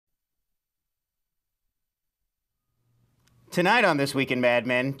Tonight on This Week in Mad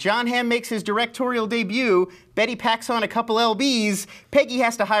Men, Jon Hamm makes his directorial debut, Betty packs on a couple LBs, Peggy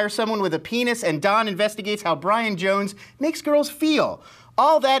has to hire someone with a penis, and Don investigates how Brian Jones makes girls feel.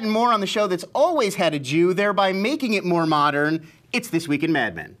 All that and more on the show that's always had a Jew, thereby making it more modern. It's This Week in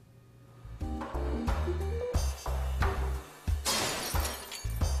Mad Men.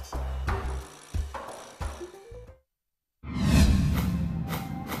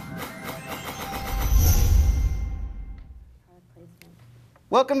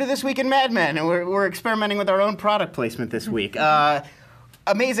 Welcome to This Week in Mad Men, and we're experimenting with our own product placement this week.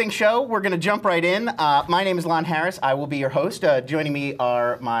 Amazing show. We're going to jump right in. My name is Lon Harris. I will be your host. Joining me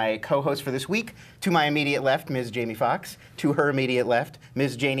are my co-hosts for this week. To my immediate left, Ms. Jamie Foxx. To her immediate left,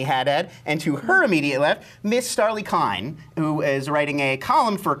 Ms. Janie Haddad. And to her immediate left, Ms. Starlee Kine, who is writing a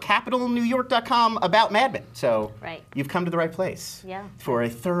column for CapitalNewYork.com about Mad Men. So you've come to the right place for a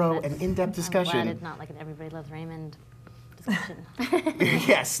thorough and in-depth discussion. I'm glad it's not like an Everybody Loves Raymond.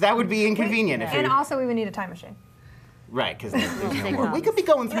 Yes, that would be inconvenient. And also, we would need a time machine. Right, because we could be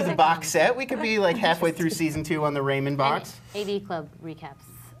going through the box set. We could be like halfway through season 2 on the Raymond box. AV Club recaps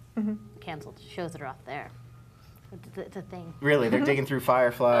canceled. Shows that are off there. It's a thing. Really, they're digging through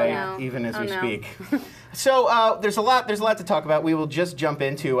Firefly even as we speak. So there's a lot to talk about. We will just jump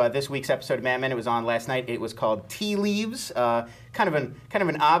into this week's episode of Mad Men. It was on last night. It was called Tea Leaves. Kind of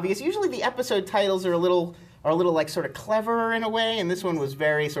an obvious. Usually the episode titles are a little like sort of cleverer in a way, and this one was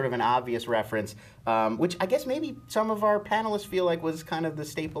very sort of an obvious reference, which I guess maybe some of our panelists feel like was kind of the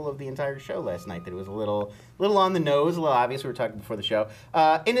staple of the entire show last night, that it was a little on the nose, a little obvious. We were talking before the show.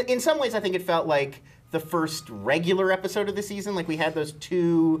 In some ways, I think it felt like the first regular episode of the season. Like we had those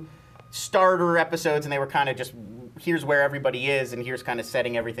 2 starter episodes, and they were kind of just, here's where everybody is, and here's kind of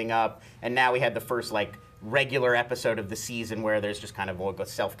setting everything up, and now we had the first like regular episode of the season where there's just kind of like a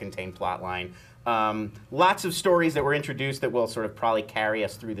self-contained plot line. Lots of stories that were introduced that will sort of probably carry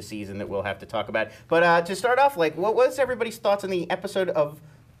us through the season that we'll have to talk about. But to start off, like, what was everybody's thoughts on the episode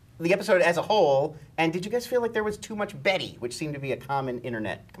as a whole? And did you guys feel like there was too much Betty, which seemed to be a common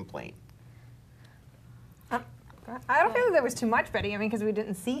internet complaint? I don't feel like there was too much Betty. I mean, because we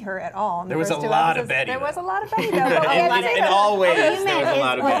didn't see her at all. There was a lot of Betty. There was a lot of Betty, though. In all ways, there was a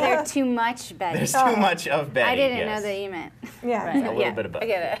lot of Betty. There's too much Betty. There's too much of Betty. I didn't know that you meant. Yeah, right. A little bit of both. I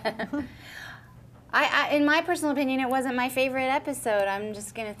get it. In my personal opinion, it wasn't my favorite episode. I'm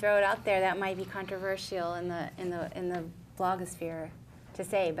just going to throw it out there. That might be controversial in the blogosphere to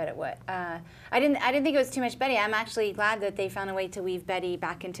say, but I didn't think it was too much Betty. I'm actually glad that they found a way to weave Betty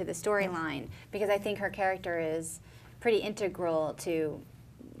back into the storyline, because I think her character is pretty integral to,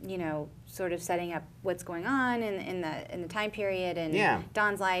 you know, sort of setting up what's going on in the time period and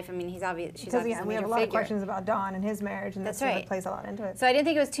Don's life. I mean, she's obviously a major figure. We have a lot of questions about Don and his marriage, and that's right. Plays a lot into it. So I didn't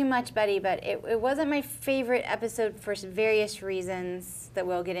think it was too much Betty, but it wasn't my favorite episode for various reasons that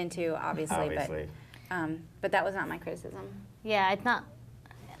we'll get into, obviously. But that was not my criticism. Yeah, it's not.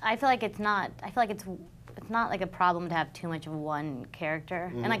 I feel like it's not. I feel like it's not like a problem to have too much of one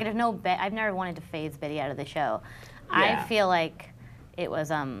character. And like, I've never wanted to phase Betty out of the show. I feel like it was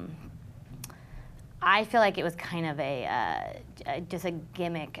kind of just a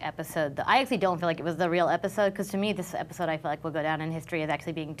gimmick episode. I actually don't feel like it was the real episode, because to me this episode I feel like will go down in history as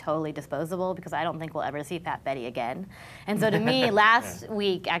actually being totally disposable, because I don't think we'll ever see Fat Betty again. And so to me, last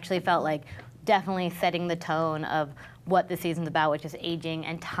week actually felt like definitely setting the tone of what the season's about, which is aging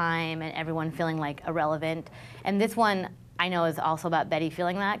and time and everyone feeling like irrelevant. And this one I know is also about Betty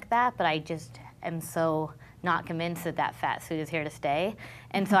feeling like that, but I just am so not convinced that fat suit is here to stay.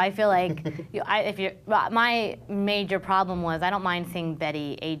 And so I feel like my major problem was I don't mind seeing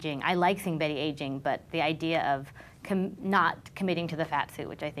Betty aging. I like seeing Betty aging, but the idea of not committing to the fat suit,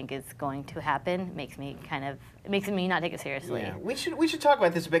 which I think is going to happen, makes me not take it seriously. Yeah. We should talk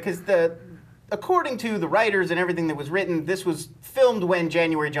about this, because according to the writers and everything that was written, this was filmed when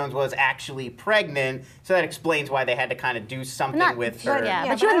January Jones was actually pregnant, so that explains why they had to kind of do something with her.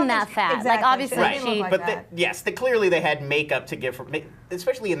 But she wasn't that fat. Exactly. Like, obviously, clearly they had makeup to give her,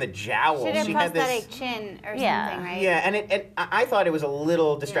 especially in the jowls. She had prosthetic chin or something, right? Yeah, and I thought it was a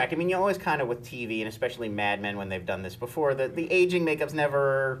little distracting. I mean, you always kind of with TV, and especially Mad Men when they've done this before, the aging makeup's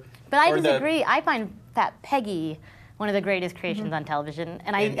never... But I disagree. I find Fat Peggy one of the greatest creations on television,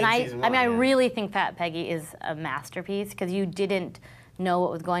 and I really think Fat Peggy is a masterpiece, because you didn't know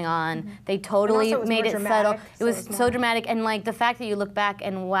what was going on. They totally made it subtle. It was so dramatic, and like the fact that you look back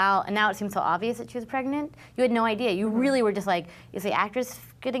and wow, and now it seems so obvious that she was pregnant. You had no idea. You really were just like, is the actress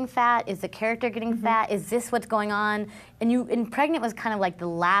getting fat? Is the character getting fat? Is this what's going on? And pregnant was kind of like the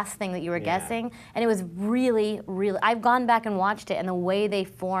last thing that you were guessing, and it was really, really. I've gone back and watched it, and the way they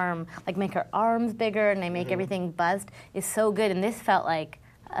form, like make her arms bigger and they make everything bust, is so good. And this felt like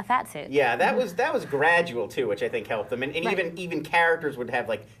a fat suit. Yeah, that was gradual too, which I think helped them. And even characters would have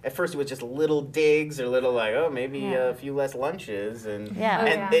like, at first it was just little digs or little like, oh, maybe a few less lunches, and it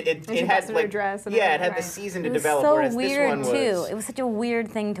had like dress and it had the season to develop. So whereas weird this one was, too. It was such a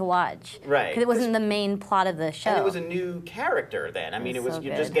weird thing to watch. Right. Because it wasn't the main plot of the show. And it was a new character then. I mean, it was so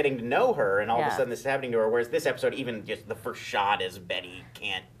you're good. just getting to know her, and all of a sudden this is happening to her. Whereas this episode, even just the first shot is Betty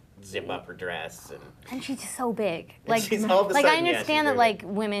can't zip up her dress, and she's just so big. Like she's all of a like sudden, I understand that like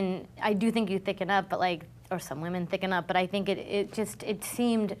women, I do think you thicken up, but like, or some women thicken up, but I think it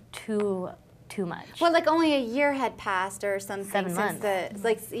seemed too much. Well, like only a year had passed or something 7 months. since some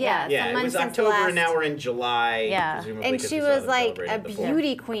it months was since October, last. and now we're in July. Presumably, And 'cause she we saw was them like celebrate a it before.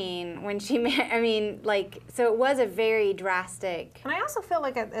 beauty queen when she I mean, like, so it was a very drastic. And I also feel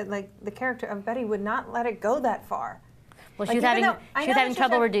like like the character of Betty would not let it go that far. Well, Like, she was having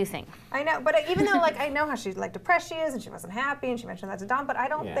trouble reducing. I know, but even though like I know how she's like depressed she is, and she wasn't happy, and she mentioned that to Don, but I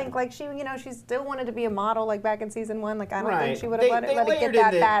don't think like she still wanted to be a model like back in season 1. Like I don't think she would have let it get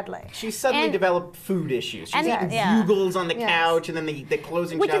that badly. She suddenly developed food issues. She's eating yeah. bugels on the couch, and then the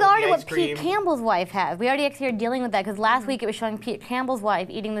closing Which shot is already with the ice what cream. Pete Campbell's wife has. We already actually are dealing with that because last week it was showing Pete Campbell's wife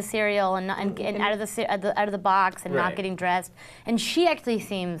eating the cereal and out of the box and not getting dressed. And she actually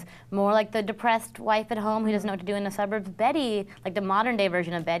seems more like the depressed wife at home who doesn't know what to do in the suburbs. Betty, like the modern day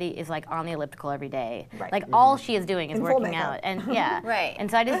version of Betty, is like on the elliptical every day. Right. Like all she is doing is In full working makeup. out. And Right. And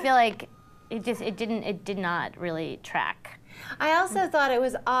so I just feel like it did not really track. I also thought it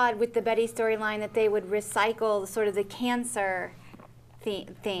was odd with the Betty storyline that they would recycle sort of the cancer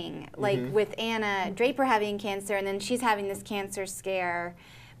thing, like with Anna Draper having cancer, and then she's having this cancer scare.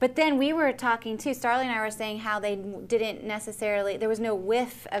 But then we were talking too, Starlee and I were saying how they didn't necessarily, there was no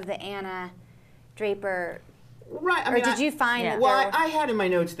whiff of the Anna Draper. Right. I Or mean, did you find that Well, there were... I had in my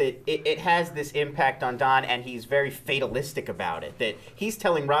notes that it has this impact on Don, and he's very fatalistic about it. That he's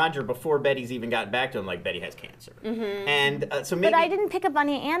telling Roger before Betty's even gotten back to him, like, Betty has cancer. And so maybe... But I didn't pick up on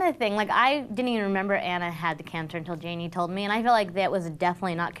the Anna thing. Like, I didn't even remember Anna had the cancer until Janie told me, and I feel like that was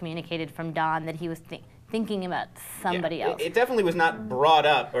definitely not communicated from Don, that he was thinking about somebody else. It definitely was not brought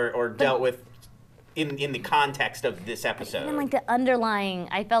up or dealt with in the context of this episode. Even like the underlying,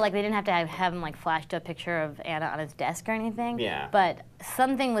 I felt like they didn't have to have him like flash to a picture of Anna on his desk or anything. Yeah. But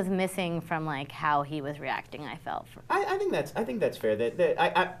something was missing from like how he was reacting. I felt. I think that's fair.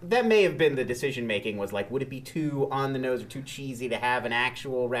 That may have been the decision making. Was like, would it be too on the nose or too cheesy to have an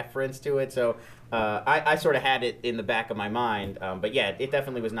actual reference to it? So I sort of had it in the back of my mind. But yeah, it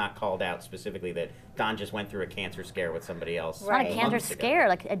definitely was not called out specifically that Don just went through a cancer scare with somebody else. Not a cancer months ago. scare,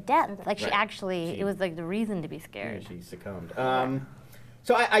 like a death. Like she Right. actually, it was like the reason to be scared. Yeah, she succumbed.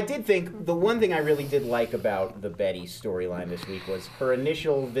 So I did think the one thing I really did like about the Betty storyline this week was her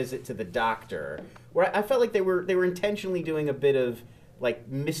initial visit to the doctor, where I felt like they were intentionally doing a bit of like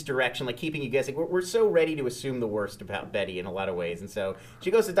misdirection, like keeping you guessing. We're so ready to assume the worst about Betty in a lot of ways, and so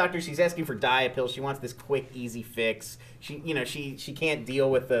she goes to the doctor. She's asking for diet pills. She wants this quick, easy fix. She can't deal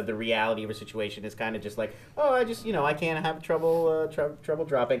with the reality of her situation. It's kind of just like, oh, I can't have trouble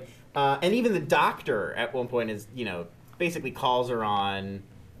dropping. And even the doctor at one point is basically calls her on.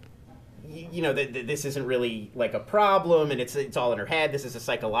 That this isn't really like a problem, and it's all in her head. This is a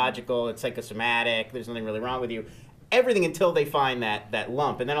psychological, it's psychosomatic. There's nothing really wrong with you. Everything until they find that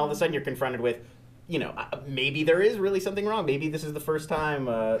lump, and then all of a sudden you're confronted with, maybe there is really something wrong. Maybe this is the first time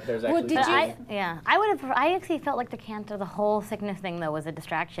there's actually. I actually felt like the whole sickness thing though was a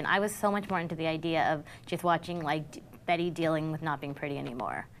distraction. I was so much more into the idea of just watching like Betty dealing with not being pretty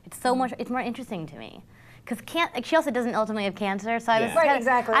anymore. It's so much. It's more interesting to me. Because she also doesn't ultimately have cancer, so I was Right,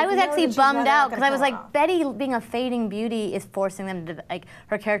 exactly. I was actually bummed out because I was like, off. Betty being a fading beauty is forcing them to like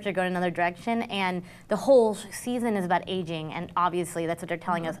her character to go in another direction, and the whole season is about aging, and obviously that's what they're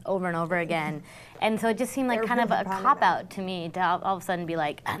telling us over and over again, and so it just seemed like They're kind of a really pounding cop that. out to me to all of a sudden be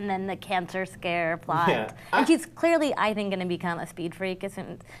like, and then the cancer scare plot, Yeah. and she's clearly I think going to become a speed freak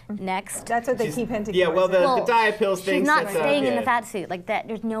next. That's what they keep hinting. Yeah, towards. well, the diet pills thing. She's not staying in the fat suit like that.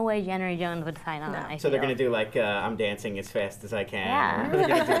 There's no way January Jones would sign on. I So they're feel. gonna do like I'm dancing as fast as I can. Yeah. They're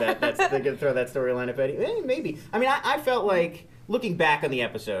gonna do that. They're gonna throw that storyline at Betty. Maybe. I mean, I felt like looking back on the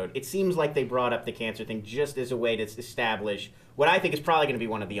episode, it seems like they brought up the cancer thing just as a way to establish what I think is probably going to be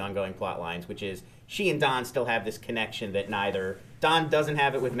one of the ongoing plot lines, which is she and Don still have this connection that neither Don doesn't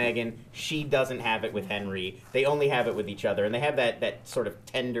have it with Megan, she doesn't have it with Henry. They only have it with each other, and they have that sort of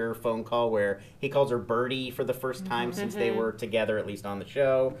tender phone call where he calls her Birdie for the first time since they were together, at least on the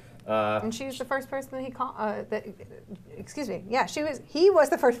show. And she was the first person that he called. Excuse me. Yeah, he was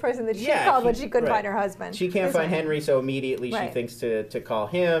the first person that she called when she couldn't find her husband. She can't find Henry, so immediately she thinks to call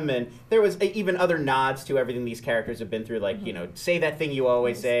him. And there was even other nods to everything these characters have been through, like say that thing you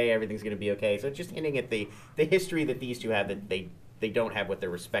always say, everything's going to be okay. So it's just hinting at the history that these two have that they don't have with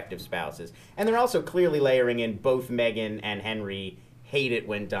their respective spouses. And they're also clearly layering in both Megan and Henry hate it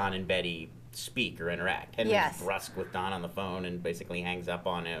when Don and Betty speak or interact. Henry's brusque with Don on the phone and basically hangs up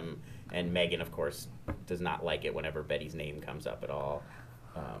on him. And Megan, of course, does not like it whenever Betty's name comes up at all.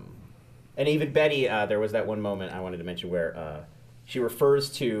 And even Betty, there was that one moment I wanted to mention where she refers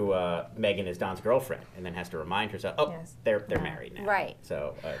to Megan as Don's girlfriend, and then has to remind herself, they're married now. Right.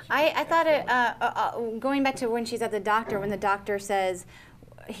 So I thought it going back to when she's at the doctor, when the doctor says.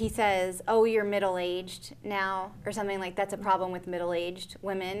 He says, "Oh, you're middle-aged now," or something like that's a problem with middle-aged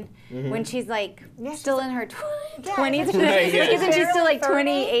women. When she's like still in her 20s, isn't she still like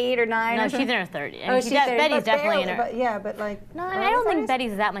 28 or 9? No, or she's in her 30s. Oh, she's Betty's definitely in her. But like. No, I don't think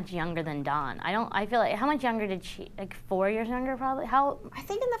Betty's that much younger than Don. I feel like how much younger did she? Like 4 years younger, probably. How? I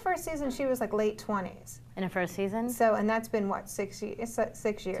think in the first season she was like late 20s. In her first season. So and that's been what 6 years?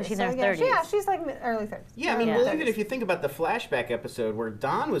 6 years. So she's in her 30s. Yeah, she's like early 30s. Yeah, I mean, well, even if you think about the flashback episode where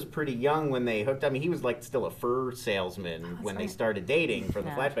Don was pretty young when they hooked up. I mean, he was like still a fur salesman when they started dating for the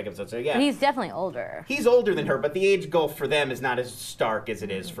flashback episode. So yeah, but he's definitely older. He's older than her, but the age gulf for them is not as stark as it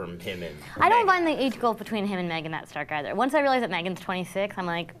is from him and. I don't find the age gulf between him and Megan that stark either. Once I realized that Megan's 26, I'm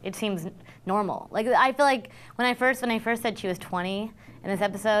like, it seems normal. Like I feel like when I first said she was 20 in this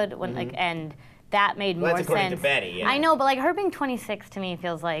episode, and that made more that's according sense. To Betty, yeah. I know, but like her being 26 to me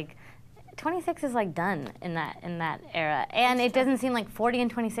feels like 26 is like done in that era, and it doesn't seem like 40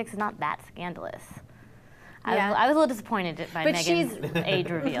 and 26 is not that scandalous. I was a little disappointed by Megan's age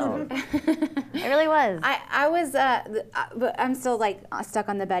reveal. It really was. I was, but I'm still like stuck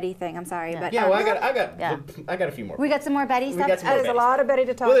on the Betty thing. I'm sorry, but well, I got a few more. We got some more Betty stuff. There's a lot of Betty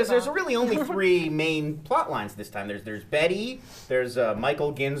to talk about. Well, there's really only 3 main plot lines this time. There's Betty. There's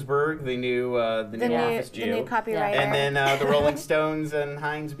Michael Ginsberg, the new office Jew, the new copywriter, and then the Rolling Stones and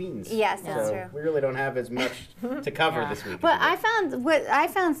Heinz Beans. Yes, that's true. We really don't have as much to cover this week. But what I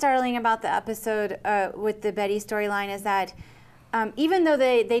found startling about the episode with the Betty storyline is that even though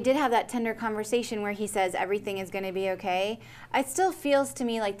they did have that tender conversation where he says everything is going to be okay, it still feels to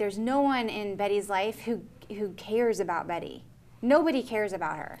me like there's no one in Betty's life who cares about Betty. Nobody cares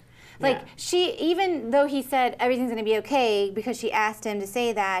about her. Like she, even though he said everything's going to be okay because she asked him to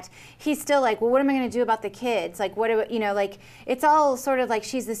say that, he's still like, well, what am I going to do about the kids? Like, like it's all sort of like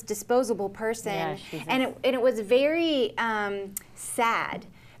she's this disposable person, and it was very sad.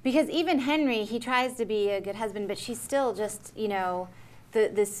 Because even Henry, he tries to be a good husband, but she's still just,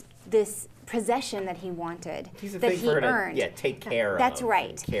 this possession that he wanted, that he earned. Take care of. That's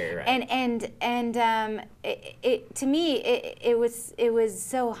right. And to me, it was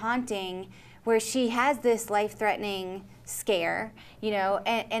so haunting, where she has this life-threatening scare,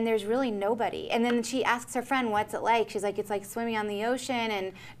 and there's really nobody. And then she asks her friend, what's it like? She's like, it's like swimming on the ocean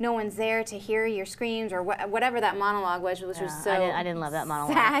and no one's there to hear your screams, or whatever that monologue was, which was so I didn't love that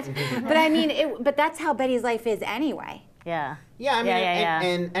monologue. Sad. But I mean, but that's how Betty's life is anyway. Yeah. Yeah, I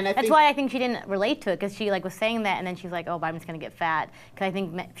mean, and I think that's why I think she didn't relate to it, because she was saying that, and then she's like, oh, but I'm just going to get fat. Because I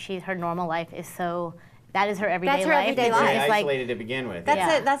think her normal life is so... That is her everyday life. That's her everyday life. It's isolated to begin with.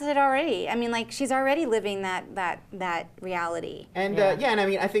 That's it already. I mean, like, she's already living that reality. And and I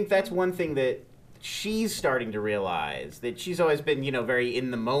mean, I think that's one thing that she's starting to realize, that she's always been, very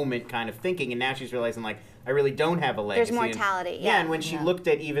in the moment kind of thinking, and now she's realizing, like, I really don't have a legacy. There's mortality. And when she looked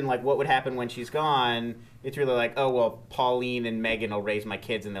at even like what would happen when she's gone, it's really like, oh well, Pauline and Megan will raise my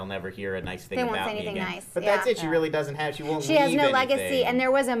kids and they'll never hear a nice thing about me again. They won't say anything nice. But that's it. She really doesn't have. She won't. She has no anything. legacy. And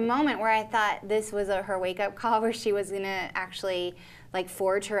there was a moment where I thought this was her wake-up call, where she was gonna actually like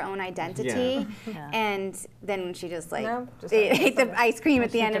forge her own identity, and then she just ate the ice cream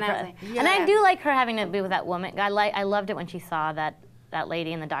at the end, and I was like, and I do like her having to be with that woman. I loved it when she saw that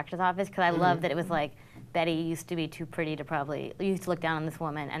lady in the doctor's office, because I loved that it was like, Betty used to be too pretty to used to look down on this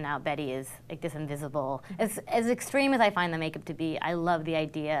woman, and now Betty is like this invisible. As extreme as I find the makeup to be, I love the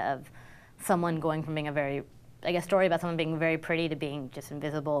idea of someone going from being a story about someone being very pretty to being just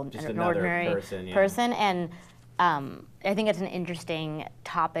invisible, just an ordinary person. And I think it's an interesting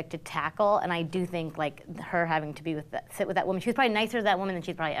topic to tackle, and I do think like her having to sit with that woman. She was probably nicer to that woman than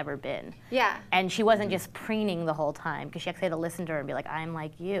she's probably ever been. Yeah. And she wasn't just preening the whole time, because she actually had to listen to her and be like, I'm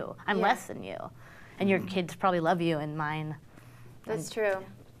like you. I'm less than you. And your kids probably love you, and mine. That's true.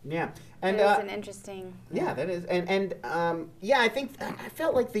 Yeah. And it was an interesting. Yeah, that is. And I think I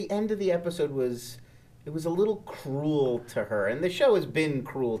felt like the end of the episode was a little cruel to her. And the show has been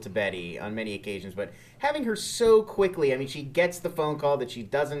cruel to Betty on many occasions, but having her so quickly, I mean, she gets the phone call that she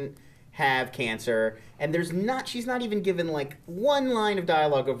doesn't have cancer, and she's not even given like one line of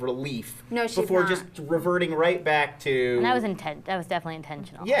dialogue of relief before just reverting right back to. And that was definitely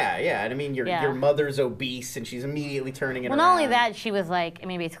intentional. Yeah, and I mean, your mother's obese, and she's immediately turning it around. Well, not only that, she was like,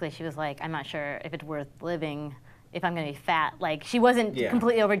 basically she was like, I'm not sure if it's worth living if I'm going to be fat. Like, she wasn't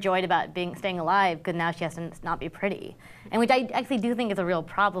completely overjoyed about staying alive, because now she has to not be pretty. And which I actually do think is a real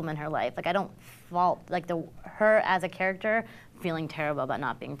problem in her life. Like, I don't fault, like, her as a character feeling terrible about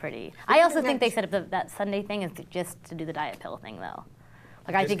not being pretty. I also think they set up that Sunday thing is just to do the diet pill thing, though.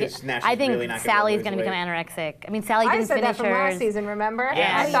 Like, I think really Sally's going to become anorexic. I mean, Sally didn't finish hers. I said that from last season, remember?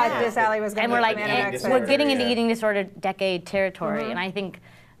 Yeah. I thought Sally was going to become anorexic. We're getting into eating disorder decade territory, and I think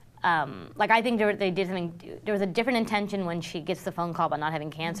I think they did something. There was a different intention when she gets the phone call about not having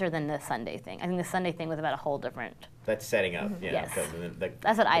cancer than the Sunday thing. I think the Sunday thing was about a whole different. That's setting up. Yes.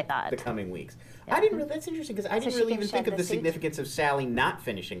 That's what I thought. The coming weeks. Yeah. That's interesting, because I didn't really even think of the significance of Sally not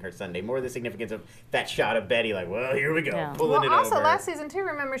finishing her Sunday. More the significance of that shot of Betty, like, well, here we go, pulling it over. Also, last season too,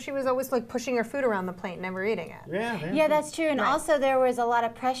 remember, she was always like pushing her food around the plate, never eating it. Yeah, that's true. And also, there was a lot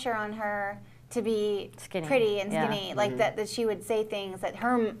of pressure on her to be pretty and skinny, like that she would say things that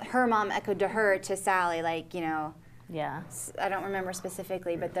her mom echoed to her, to Sally, like, you know. Yeah. I don't remember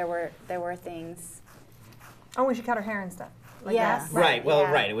specifically, but there were things. Oh, when she cut her hair and stuff. Like yes. that. Right. Well,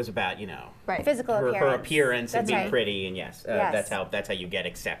 right. It was about, you know, physical her appearance and being pretty, and yes. that's how you get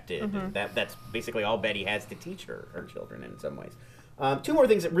accepted. That's basically all Betty has to teach her children in some ways. Two more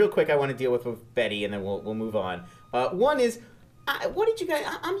things that real quick I want to deal with Betty, and then we'll move on. One is, what did you guys?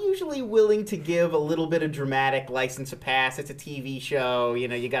 I'm usually willing to give a little bit of dramatic license of pass. It's a TV show, you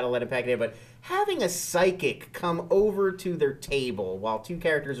know, you got to let it pack it in. But having a psychic come over to their table while two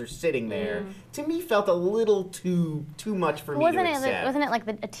characters are sitting there, to me felt a little too much for me to accept. Wasn't it like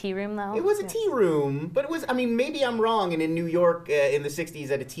a tea room, though? It was a tea room, but it was, I mean, maybe I'm wrong, and in New York in the 60s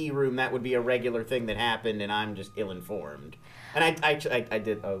at a tea room, that would be a regular thing that happened, and I'm just ill-informed. And I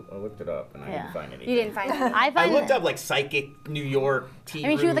looked it up, and I didn't find anything. You didn't find anything? I looked up, like, psychic New York tea room. I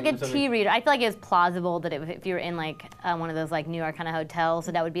mean, she was like a tea reader. I feel like it was plausible that if you were in, like, one of those, like, New York kind of hotels,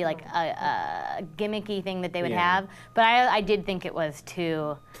 so that would be, like, a gimmicky thing that they would have. But I did think it was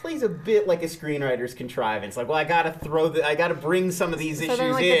too... Plays a bit like a screenwriter's contrivance. Like, well, I gotta bring some of these issues in. So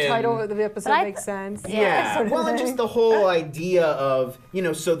then, like, the title of the episode makes sense. Yeah. Sort of well, and just the whole idea of, you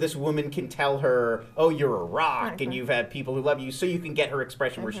know, so this woman can tell her, oh, you're a rock, and you've had people who love you, so you can get her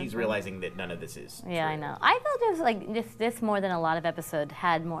expression where she's realizing that none of this is true. I know. I felt it was like this more than a lot of episode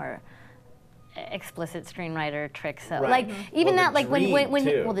had more explicit screenwriter tricks. So like even that, like when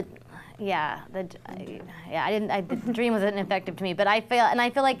the dream was ineffective to me, but I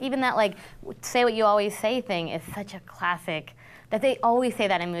feel like even that, like, say what you always say thing is such a classic. That they always say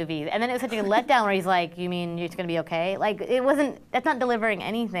that in movies, and then it was such a letdown where he's like, "You mean it's going to be okay?" Like, it wasn't. That's not delivering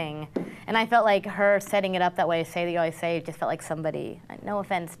anything. And I felt like her setting it up that way, say that you always say, just felt like somebody. No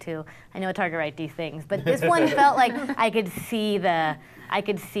offense to, I know Target write these things, but this one felt like I could see the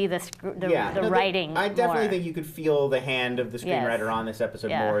writing. I definitely think you could feel the hand of the screenwriter on this episode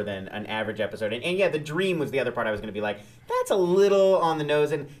more than an average episode. And yeah, the dream was the other part I was going to be like, that's a little on the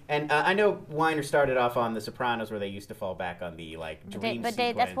nose. And I know Weiner started off on The Sopranos, where they used to fall back on the dream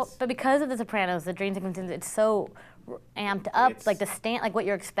sequence. But because of The Sopranos, the dream sequence, it's so amped up, like what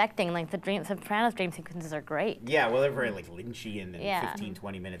you're expecting. Like Sopranos dream sequences are great. Yeah, well, they're very like Lynchian and 15,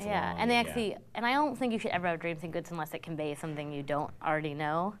 20 minutes long. Yeah, and they actually, and I don't think you should ever have a dream sequence unless it conveys something you don't already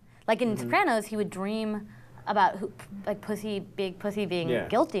know. Like in Sopranos, he would dream about big pussy being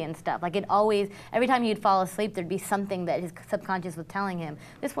guilty and stuff. Like, it always, every time he'd fall asleep, there'd be something that his subconscious was telling him.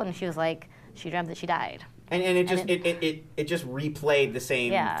 This one, she was like, she dreamt that she died. And it just replayed the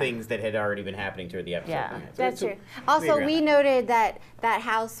same things that had already been happening to her the episode. Yeah, that's true. Also, we noted that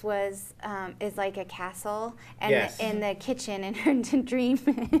house is like a castle, and in the kitchen in her dream,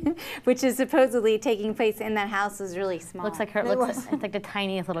 which is supposedly taking place in that house, was really small. Looks like it's like the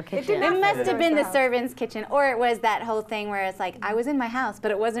tiniest little kitchen. It must have been the servant's kitchen, or it was that whole thing where it's like, I was in my house, but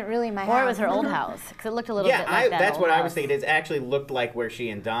it wasn't really my house. Or it was her old house, because it looked a little bit like that. Yeah, that's what I was thinking. It actually looked like where she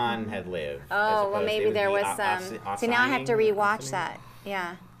and Don had lived. Oh, well, maybe there was some. So now I have to rewatch that.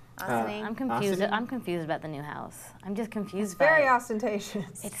 Yeah. Austining? I'm confused. I'm confused about the new house. I'm just confused. It's very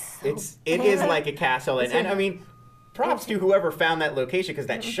ostentatious. It is like a castle, and I mean, props to whoever found that location, because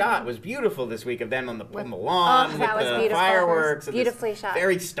that shot was beautiful this week of them on the lawn with the fireworks. Beautifully shot.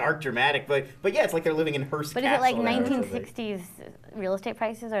 Very stark, dramatic, but yeah, it's like they're living in Hearst But Castle. Is it like 1960s real estate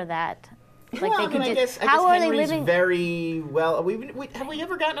prices, or that? Like well, they could I guess how are Henry's they living? very well. Have we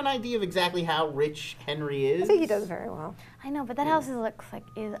ever gotten an idea of exactly how rich Henry is? I think he does very well. I know, but that house looks like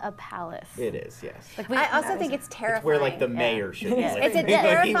is a palace. It is, yes. Like I also think it's terrifying. It's where like the mayor should be. It's a he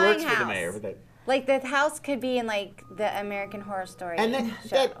terrifying works house. for the mayor. But like the house could be in like the American Horror Story. and then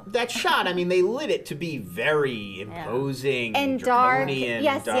that shot, I mean, they lit it to be very imposing and dark. Draconian,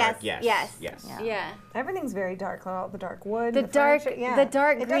 Yes. Yeah. Everything's very dark. All the dark wood. The dark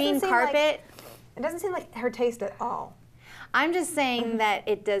green carpet. It doesn't seem like her taste at all. I'm just saying that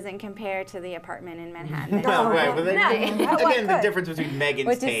it doesn't compare to the apartment in Manhattan. Well, right. But again, the difference between Megan's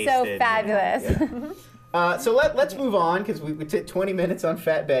which taste is so and, fabulous. So let's move on, because we took 20 minutes on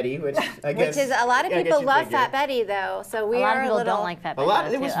Fat Betty, which I guess... Which is, a lot of people love Fat Betty, though, so we are a little... A lot of people don't like Fat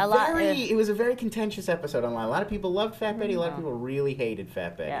Betty. It was a very contentious episode online. A lot of people loved Fat Betty, a lot of people really hated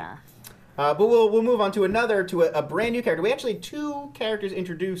Fat Betty. Yeah. But we'll move on to a brand new character. We actually had 2 characters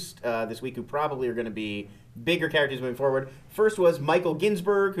introduced this week who probably are going to be bigger characters moving forward. First was Michael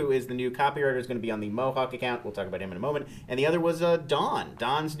Ginsberg, who is the new copywriter, who's going to be on the Mohawk account. We'll talk about him in a moment. And the other was Dawn,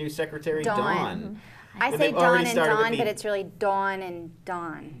 Dawn's new secretary, Dawn. I say Dawn and Dawn, but it's really Dawn and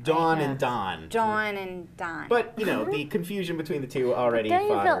Dawn. Dawn and Dawn. Dawn and Dawn. But, you know, the confusion between the two already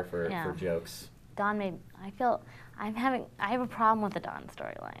fodder for jokes. Dawn made, I have a problem with the Dawn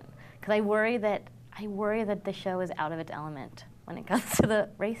storyline. Because I worry that the show is out of its element when it comes to the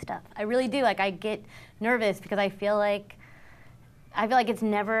race stuff. I really do. Like, I get nervous because I feel like it's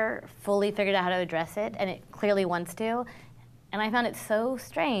never fully figured out how to address it, and it clearly wants to. And I found it so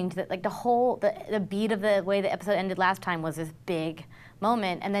strange that like the beat of the way the episode ended last time was this big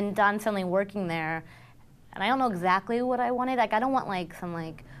moment, and then Dawn suddenly working there, and I don't know exactly what I wanted. Like, I don't want like some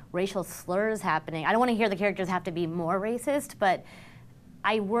like racial slurs happening. I don't want to hear the characters have to be more racist, but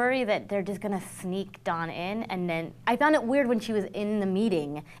I worry that they're just gonna sneak Dawn in, and then I found it weird when she was in the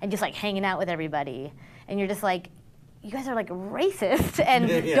meeting and just like hanging out with everybody, and you're just like, you guys are like racist and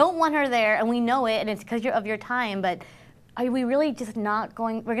don't want her there, and we know it, and it's because of your time, but are we really just not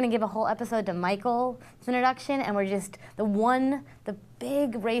going, we're gonna give a whole episode to Michael's introduction, and we're just, the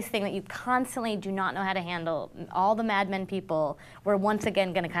big race thing that you constantly do not know how to handle, all the Mad Men people, we're once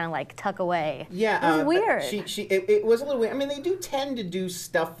again gonna kind of like tuck away. Yeah. It was weird. It was a little weird. I mean, they do tend to do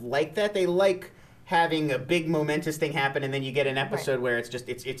stuff like that. They like having a big momentous thing happen, and then you get an episode where it's just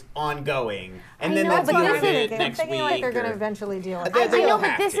it's ongoing, and then they'll deal with it next week. I'm thinking like they're going to eventually deal with it. I know,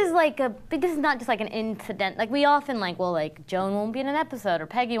 but this is not just like an incident. Like we often like Joan won't be in an episode or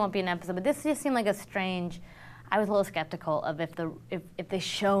Peggy won't be in an episode, but this just seemed like a strange. I was a little skeptical of if the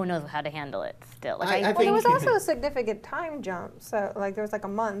show knows how to handle it still. Like well, there was also a significant time jump. So like there was like a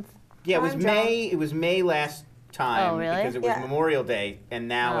month. Yeah, it was May. It was May last time because it was Memorial Day, and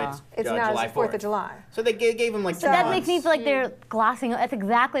now it's July 4th. Of July. So they gave them like 2 months. That makes me feel like they're glossing. That's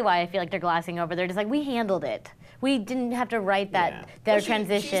exactly why I feel like they're glossing over. They're just like, we handled it. We didn't have to write their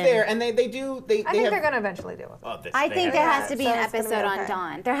transition. She's there, and they do. I think they're going to eventually deal with it. I think there has to be an episode on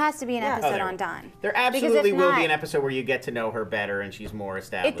Dawn. There has to be an episode on Dawn. There absolutely will be an episode where you get to know her better, and she's more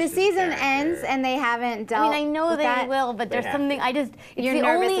established. If the season ends and they haven't dealt, I mean, I know they will, but there's something you're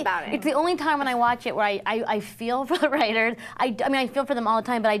nervous about it. It's the only time when I watch it where I feel for the writers. I mean, I feel for them all the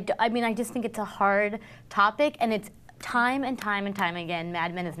time, but I just think it's a hard topic, and it's time and time and time again,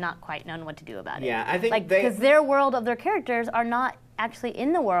 Mad Men has not quite known what to do about it. Yeah, I think because their world of their characters are not actually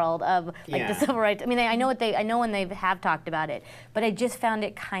in the world of like the civil rights. I mean, I know when they have talked about it, but I just found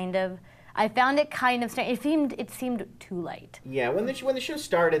it kind of. I found it kind of strange. It seemed too light. Yeah, when the show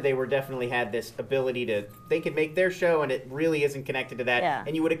started, they definitely had this ability they could make their show, and it really isn't connected to that. Yeah.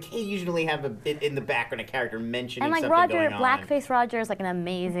 And you would occasionally have a bit in the background, a character mentioning something going on. Blackface Roger is like an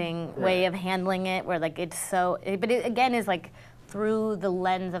amazing way of handling it, where like it's so. But it again is like through the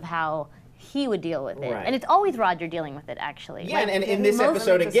lens of how he would deal with it. Right. And it's always Roger dealing with it, actually. Yeah, and in this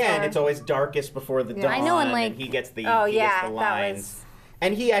episode, again, it's always darkest before the dawn. I know, and he gets the lines.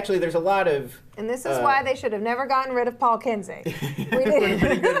 And there's a lot of... And this is why they should have never gotten rid of Paul Kinsey. We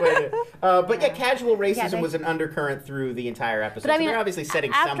did. But casual racism was an undercurrent through the entire episode. But I mean, so they're obviously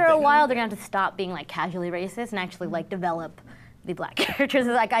setting something. After a while, they're going to have to stop being like casually racist and actually like develop the black characters.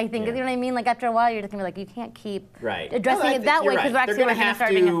 Like I think, you know what I mean? Like after a while, you're just going to be like, you can't keep addressing it that way because we're actually going to start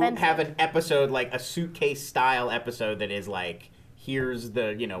being offensive. Have an episode, like a suitcase-style episode that is like, here's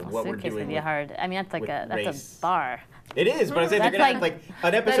the, what we're doing. Would be hard. I mean, that's a bar. It is, but I'm saying they're going to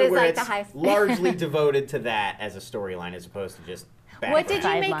have an episode where it's largely devoted to that as a storyline as opposed to just What did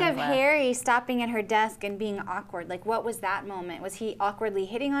you make of Harry stopping at her desk and being awkward? Like, what was that moment? Was he awkwardly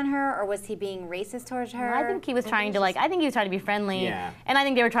hitting on her, or was he being racist towards her? I think he was trying to be friendly. Yeah. And I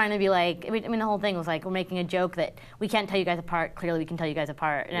think they were trying to be like, I mean, the whole thing was like, we're making a joke that we can't tell you guys apart. Clearly, we can tell you guys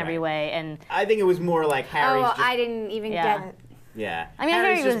apart in every way. And I think it was more like Harry's I didn't even get it. Yeah. I mean,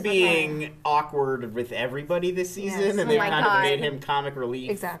 Harry's just being awkward with everybody this season, and they've kind of made him comic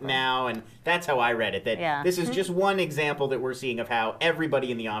relief now, and that's how I read it, that this is just one example that we're seeing of how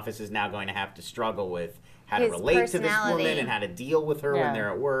everybody in the office is now going to have to struggle with how to relate to this woman and how to deal with her when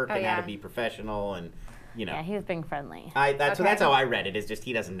they're at work and how to be professional and Yeah, he was being friendly. So that's how I read it, is just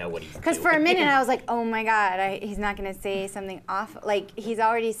he doesn't know what he's doing. Because for a minute I was like, oh my God, he's not going to say something off. Like, he's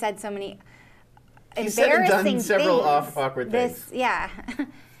already said so many He's said and done several awkward things. Yeah.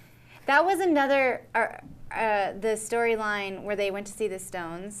 That was another, the storyline where they went to see the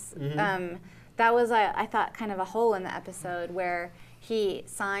Stones. Mm-hmm. That was, I thought, kind of a hole in the episode where he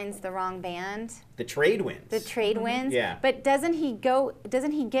signs the wrong band. The trade wins. The trade wins. Yeah. But doesn't he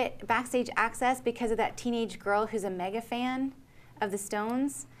get backstage access because of that teenage girl who's a mega fan of the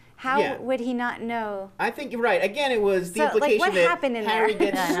Stones? How would he not know? I think you're right. Again, it was the implication that Harry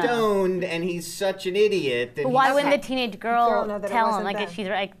gets stoned and he's such an idiot. But why wouldn't the teenage girl tell him? Like,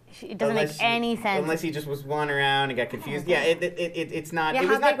 it doesn't make any sense. Unless he just was wandering around and got confused. Yeah, it's not. It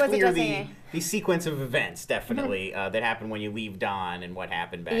was not clear the sequence of events definitely that happened when you leave Dawn and what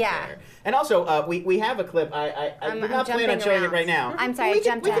happened back there. And also, we have a clip. I'm not planning on showing it right now. I'm sorry, I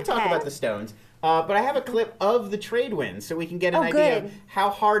jumped ahead. We can talk about the Stones. But I have a clip of the trade wins, so we can get an idea of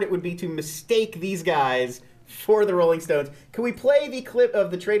how hard it would be to mistake these guys for the Rolling Stones. Can we play the clip of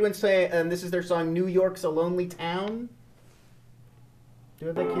the trade wins, and this is their song, New York's a Lonely Town? Do you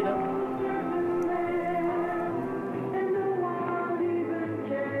have that queued up?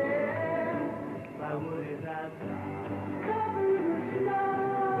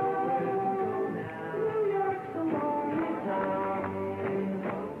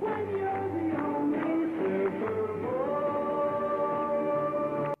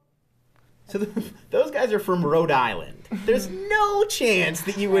 So those guys are from Rhode Island. There's no chance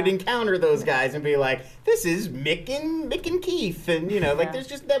that you would encounter those guys and be like, "This is Mick and Keith," and like there's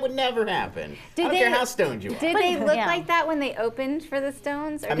just that would never happen. I don't care how stoned you are. Did they look like that when they opened for the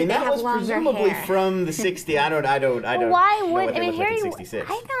Stones, or did they have longer hair? I mean, that was presumably from the '60s. I don't. Why would Harry? I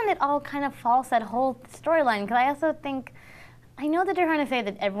found it all kind of false, that whole storyline, because I also think, I know that they're trying to say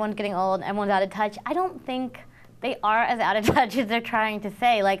that everyone's getting old, everyone's out of touch. I don't think they are as out of touch as they're trying to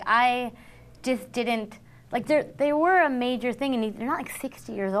say. Like, I just didn't, like, they were a major thing, and they're not like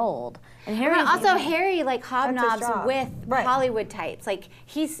 60 years old. And Harry Harry like hobnobs with Hollywood types. Like,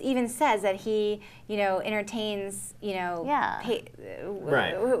 he even says that he entertains and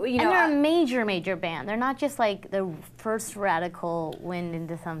they're a major band. They're not just like the first radical wind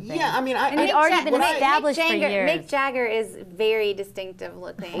into something. Yeah, I mean, it's already been established for years. Mick Jagger is very distinctive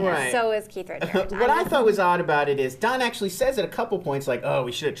looking. Right. So is Keith Richards. What I thought was odd about it is Don actually says at a couple points, like, "Oh,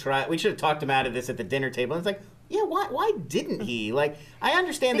 we should have talked him out of this at the dinner table." And it's like, yeah, why didn't he? Like, I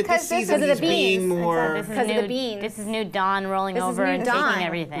understand that this season he's being more... Because of the beans. This is new Don rolling over and taking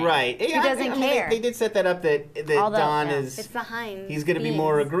everything. Right. He doesn't care. They did set that up that Don is... It's the Heinz. He's going to be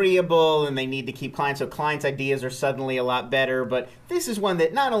more agreeable, and they need to keep Kine, so Kline's ideas are suddenly a lot better. But this is one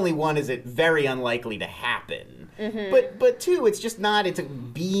that, not only one is it very unlikely to happen, but two, it's just not...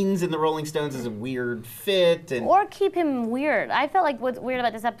 Beans and the Rolling Stones is a weird fit. Or keep him weird. I felt like what's weird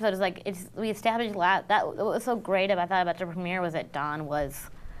about this episode is, like, we established that what was so great about the premiere was that Don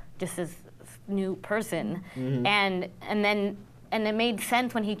was just this new person, and it made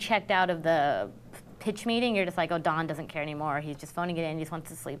sense when he checked out of the pitch meeting. You're just like, oh, Don doesn't care anymore. He's just phoning it in. He just wants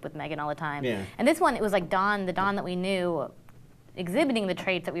to sleep with Megan all the time. Yeah. And this one, it was like the Don that we knew, exhibiting the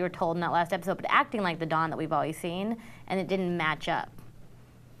traits that we were told in that last episode, but acting like the Don that we've always seen, and it didn't match up.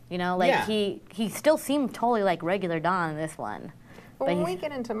 He still seemed totally like regular Don in this one. But when we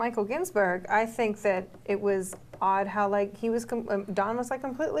get into Michael Ginsberg, I think that it was odd how, like, he was Don was like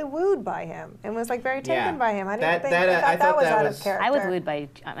completely wooed by him and was like very taken by him. I thought that was out of character. I was wooed by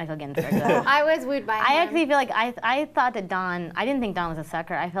Michael Ginsberg. I was wooed by him. I actually feel like I thought that Don. I didn't think Don was a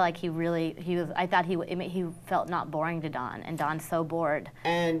sucker. I feel like he was. I thought he felt not boring to Don, and Don's so bored.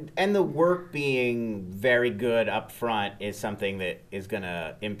 And the work being very good up front is something that is going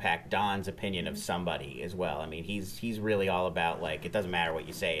to impact Don's opinion of somebody as well. I mean, he's really all about, like, it doesn't matter what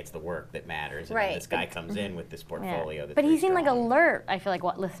you say, it's the work that matters. And then this guy comes in with this portfolio. But he seemed like alert. I feel like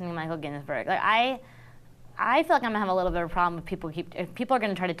listening to Michael Ginsberg. Like I I feel like I'm gonna have a little bit of a problem if people are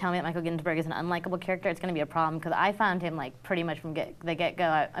gonna try to tell me that Michael Ginsburg is an unlikable character. It's gonna be a problem because I found him like pretty much from the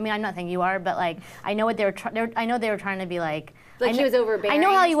get-go. I mean, I'm not saying you are, but like I know what they were. I know they were trying to be like. Like he was overbearing. I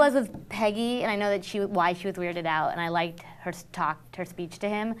know how he was with Peggy, and I know that why she was weirded out, and I liked her speech to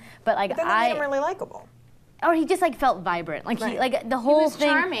him. But like Then they made him really likable. Or he just like felt vibrant, like he like the whole thing.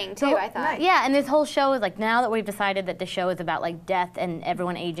 He was charming too, I thought. Yeah, and this whole show is like now that we've decided that the show is about like death and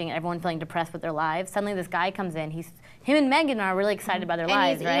everyone aging and everyone feeling depressed with their lives. Suddenly this guy comes in. Him and Megan are really excited about their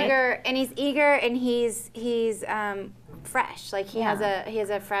lives, right? He's eager, and he's fresh. Like he has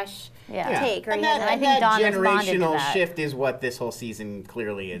a fresh take. Or and I think Don responded to generational that. shift is what this whole season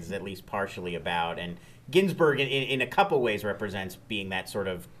clearly is at least partially about. And Ginsburg, in a couple ways, represents being that sort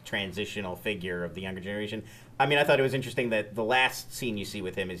of transitional figure of the younger generation. I mean, I thought it was interesting that the last scene you see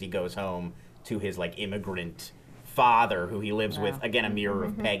with him is he goes home to his like immigrant father, who he lives with, again, a mirror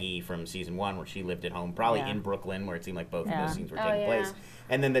of Peggy from season 1, where she lived at home, probably in Brooklyn, where it seemed like both of those scenes were taking place.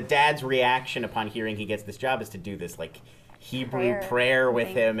 And then the dad's reaction upon hearing he gets this job is to do this like Hebrew prayer with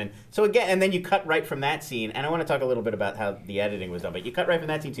him. And so again, and then you cut right from that scene, and I want to talk a little bit about how the editing was done, but you cut right from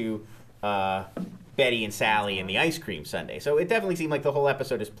that scene to Betty and Sally and the ice cream sundae. So it definitely seemed like the whole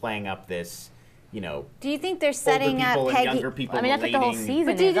episode is playing up this, Do you think they're setting up Peggy? Younger people I mean, that's what the whole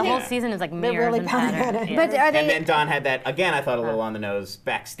season is. The whole season is like mirrors and patterns. Yeah. But are they? And then Don had that, again, I thought a little on the nose,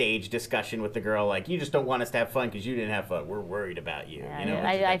 backstage discussion with the girl, like, you just don't want us to have fun because you didn't have fun. We're worried about you.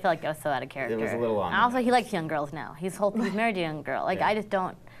 I feel like that was so out of character. It was a little on. And also, he likes young girls now. He's married to a young girl. Like, I just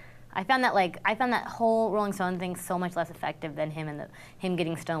don't. I found that whole Rolling Stone thing so much less effective than him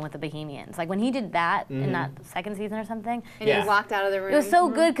getting stoned with the Bohemians. Like when he did that in that second season or something, and he walked out of the room. It was so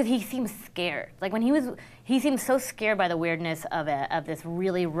good because he seemed scared. Like when he seemed so scared by the weirdness of this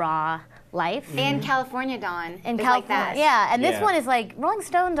really raw life. And California Dawn. And like that. Yeah, and this one is like Rolling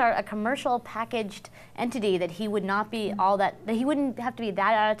Stones are a commercial packaged entity that he would not be that he wouldn't have to be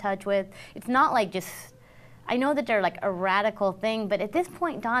that out of touch with. It's not like just. I know that they're like a radical thing, but at this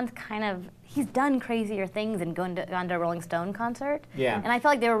point, Don's he's done crazier things and gone to a Rolling Stone concert. Yeah. And I feel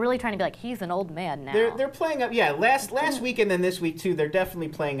like they were really trying to be like, he's an old man now. They're playing up, last week and then this week too, they're definitely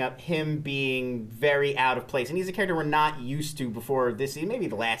playing up him being very out of place. And he's a character we're not used to before this season, maybe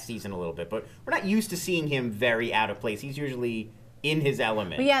the last season a little bit, but we're not used to seeing him very out of place. He's usually in his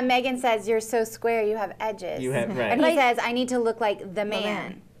element. But yeah, Megan says, you're so square, you have edges. And he says, I need to look like the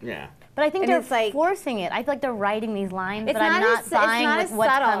man. Yeah. But I think they're forcing it. I feel like they're writing these lines, but I'm not buying with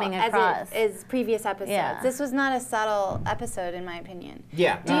what's coming across. As previous episodes. Yeah. This was not a subtle episode, in my opinion.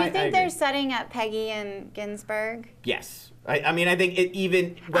 Yeah. Do you think they're setting up Peggy and Ginsburg? Yes. I mean, I think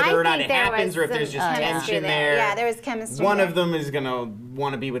even whether or not it happens or if there's just tension there. Yeah, there was chemistry. One of them is going to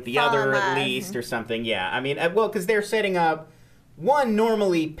want to be with the other at least or something. Yeah. I mean, well, because they're setting up. One,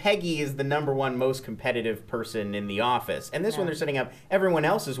 normally Peggy is the #1 most competitive person in the office. And this one they're setting up, everyone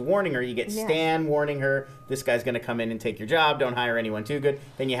else is warning her. You get Stan warning her, this guy's going to come in and take your job, don't hire anyone too good.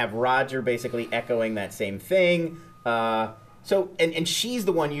 Then you have Roger basically echoing that same thing. So, and she's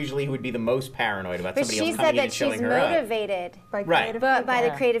the one usually who would be the most paranoid about somebody else coming in and showing her up. But she said that she's motivated by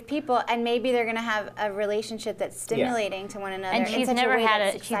the creative people, and maybe they're going to have a relationship that's stimulating to one another. And she's never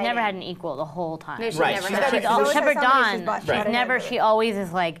had an equal the whole time. No, she's never had an equal. Except for Dawn. She always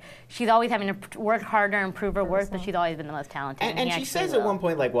is like, she's always having to work harder and prove her worth, but she's always been the most talented. And she says at one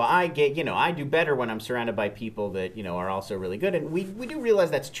point, like, well, I do better when I'm surrounded by people that, are also really good. And we do realize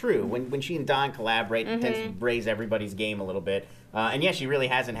that's true. When she and Don collaborate, it tends to raise everybody's game a little bit. And she really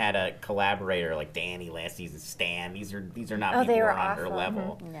hasn't had a collaborator like Danny last season, Stan. These are not people who are on her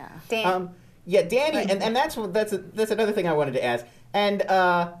level. Danny, and that's another thing I wanted to ask. And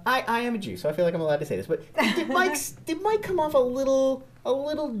I am a Jew, so I feel like I'm allowed to say this. But did Mike come off a little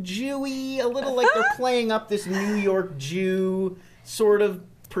Jewy, a little like they're playing up this New York Jew sort of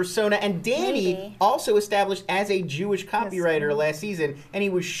persona? And Danny also established as a Jewish copywriter last season, and he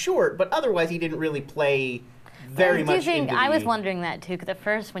was short, but otherwise he didn't really play very much into I was wondering that too, because at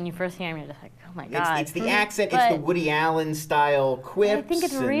first, when you first hear him, you're just like, oh my God. It's the accent, it's the Woody Allen style quips. I think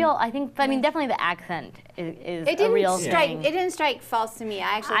it's real. Definitely the accent is a real thing. It didn't strike false to me.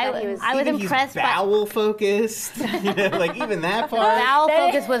 I actually thought he was. I was impressed by bowel focused. Like even that part. Bowel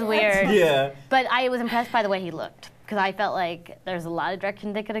focus was weird. Yeah. But I was impressed by the way he looked, because I felt like there's a lot of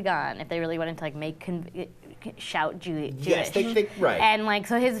direction they could have gone if they really wanted to like shout Jewish. Yes, right. And like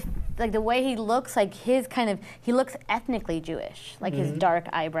so his the way he looks, like he looks ethnically Jewish, like his dark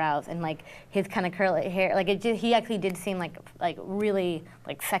eyebrows and like his kind of curly hair, like he actually did seem like really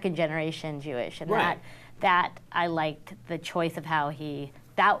like second generation Jewish, and that I liked the choice of how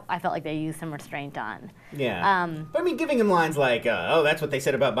I felt like they used some restraint on. Yeah. But I mean, giving him lines like, oh, that's what they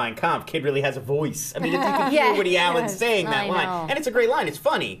said about Mein Kampf. Kid really has a voice. I mean, you can hear Woody Allen saying that line. And it's a great line. It's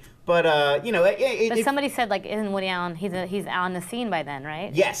funny. But, you know... But somebody said, like, isn't Woody Allen, he's on the scene by then,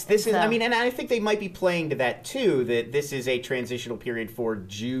 right? Yes, this is... I mean, and I think they might be playing to that, too, that this is a transitional period for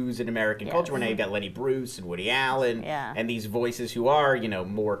Jews in American culture, where now you've got Lenny Bruce and Woody Allen, and these voices who are, you know,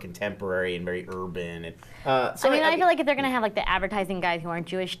 more contemporary and very urban. And, so I feel like if they're going to have, like, the advertising guys who aren't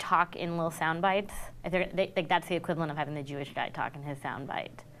Jewish talk in little sound bites, like, that's the equivalent of having the Jewish guy talk in his sound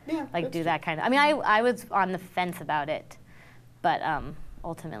bite. Yeah, like, do that kind of... I mean, I was on the fence about it, but...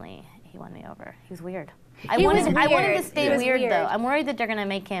 ultimately, he won me over. He was weird. I want him to stay weird, though. I'm worried that they're going to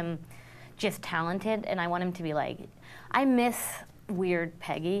make him just talented, and I want him to be like... I miss weird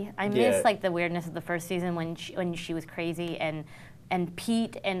Peggy. I miss, like, the weirdness of the first season when she was crazy, and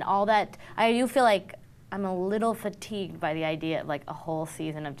Pete and all that. I do feel like I'm a little fatigued by the idea of, like, a whole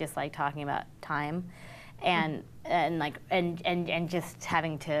season of just, like, talking about time and just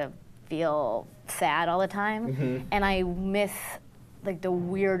having to feel sad all the time. And I miss... like the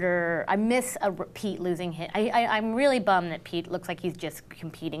weirder, I miss Pete losing hit. I'm really bummed that Pete looks like he's just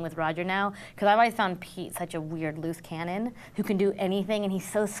competing with Roger now, because I've always found Pete such a weird loose cannon who can do anything, and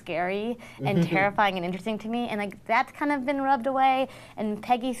he's so scary and terrifying and interesting to me, and like that's kind of been rubbed away, and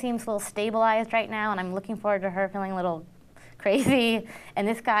Peggy seems a little stabilized right now, and I'm looking forward to her feeling a little crazy, and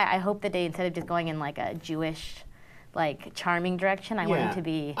this guy, I hope that they, instead of just going in like a Jewish, like charming direction, I want him to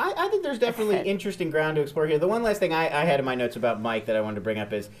be... I think there's definitely interesting ground to explore here. The one last thing I had in my notes about Mike that I wanted to bring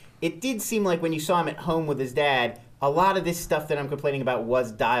up is, it did seem like when you saw him at home with his dad, a lot of this stuff that I'm complaining about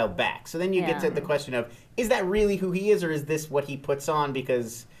was dialed back. So then you get to the question of, is that really who he is, or is this what he puts on?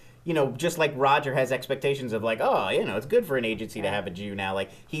 Because, you know, just like Roger has expectations of like, oh, you know, it's good for an agency to have a Jew now. Like,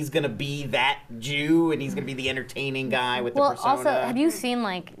 he's going to be that Jew, and he's going to be the entertaining guy with the persona. Well, also, have you seen,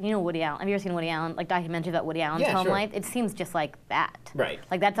 like, you know, Woody Allen? Have you ever seen Woody Allen, like, documentaries about Woody Allen's home life? It seems just like that. Right.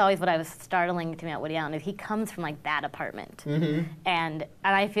 Like, that's always what I was startling to me about Woody Allen, is he comes from, like, that apartment. And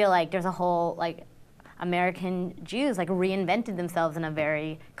I feel like there's a whole, like, American Jews like reinvented themselves in a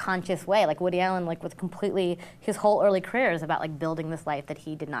very conscious way. Like Woody Allen like was completely, his whole early career is about like building this life that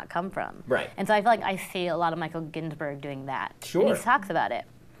he did not come from. Right. And so I feel like I see a lot of Michael Ginsberg doing that. Sure. And he talks about it.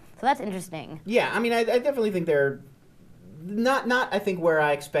 So that's interesting. Yeah, I mean, I definitely think they're not I think where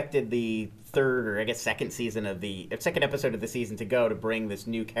I expected the third or I guess second episode of the season to go, to bring this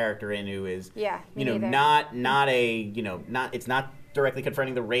new character in who is it's not directly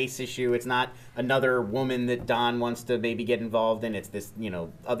confronting the race issue. It's not another woman that Don wants to maybe get involved in. It's this, you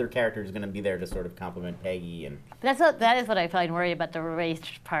know, other character is going to be there to sort of complement Peggy. And that is what I find worried about the race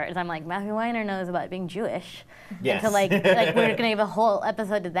part. Is I'm like, Matthew Weiner knows about being Jewish. Yes. And to like we're going to give a whole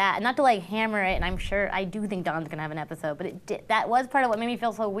episode to that, and not to like hammer it. And I'm sure I do think Don's going to have an episode, but that was part of what made me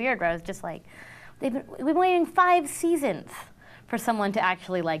feel so weird. Where I was just like, we've been waiting 5 seasons for someone to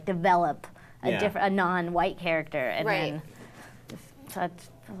actually like develop a non-white character, and then. So it's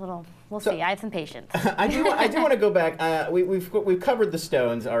a little. We'll see. I have some patience. I do want to go back. We've covered the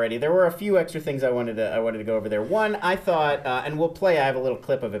Stones already. There were a few extra things I wanted to go over there. One, I thought, and we'll play. I have a little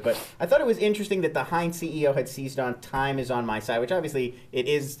clip of it, but I thought it was interesting that the Heinz CEO had seized on "Time Is on My Side," which obviously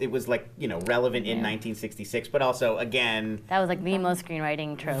it was like, you know, relevant in 1966, but also again that was like the most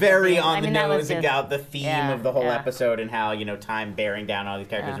screenwriting trope. Very on the nose about the theme of the whole episode, and how, you know, time bearing down all these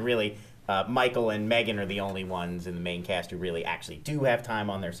characters. And really, Michael and Megan are the only ones in the main cast who really actually do have time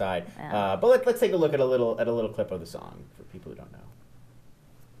on their side. But let's take a look at a little clip of the song for people who don't know.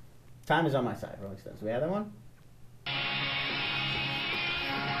 "Time Is on My Side," Rolling Stones. Do we have that one?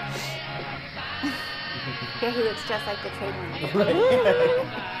 Yeah, he looks just like the trademark.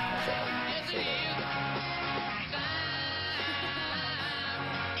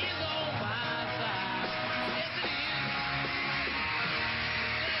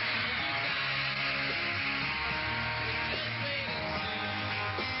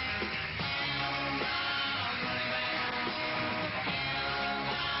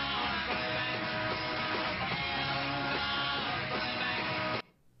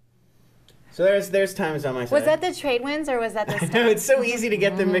 So there's "Time Is on My Side." Was that the Trade Winds or was that the Stones? It's so easy to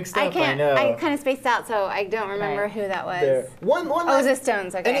get them mixed up. I know. I kind of spaced out, so I don't remember who that was. It was the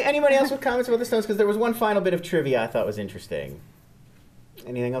Stones. Okay. Anybody else with comments about the Stones? Because there was one final bit of trivia I thought was interesting.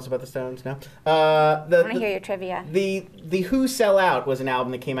 Anything else about the Stones? No. I want to hear your trivia. The Who Sell Out was an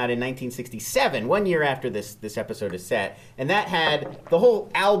album that came out in 1967, 1 year after this episode is set, and that had the whole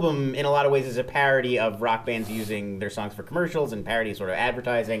album in a lot of ways is a parody of rock bands using their songs for commercials and parody sort of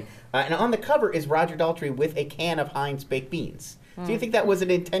advertising. And on the cover is Roger Daltrey with a can of Heinz baked beans. Do you think that was an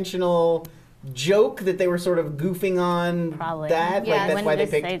intentional joke that they were sort of goofing on that? Yeah. Like that's why they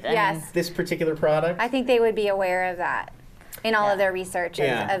picked this particular product? I think they would be aware of that in all of their research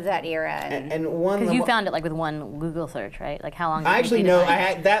of that era. And one because you found it like with one Google search, right? Like how long? I actually know I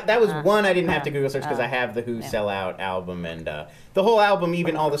had that was one I didn't have to Google search because I have the Who Sell Out album, and the whole album,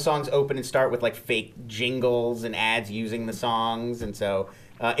 even all the songs open and start with like fake jingles and ads using the songs, and so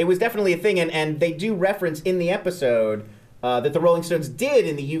it was definitely a thing. And they do reference in the episode that the Rolling Stones did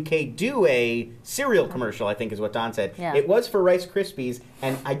in the UK do a cereal commercial, I think is what Don said. Yeah. It was for Rice Krispies,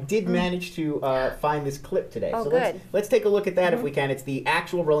 and I did manage to find this clip today. Oh, so good. let's take a look at that if we can. It's the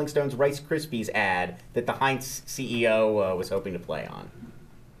actual Rolling Stones Rice Krispies ad that the Heinz CEO was hoping to play on.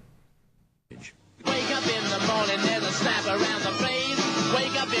 Wake up in the morning, there's a snap around the place.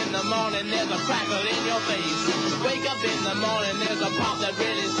 Wake up in the morning, there's a crackle in your face. Wake up in the morning, there's a pop that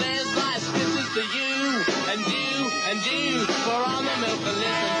really says, Rice Krispies to you, and you, and you. Pour on the milk and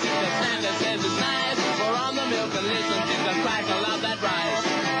listen to the sound that says it's nice. Pour on the milk and listen to the crackle of that rice.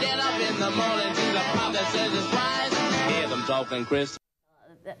 Get up in the morning to the pop that says it's rice. Hear them talking crisp.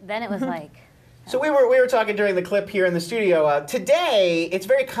 Then it was like. So we were talking during the clip here in the studio. Today, it's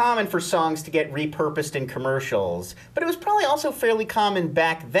very common for songs to get repurposed in commercials, but it was probably also fairly common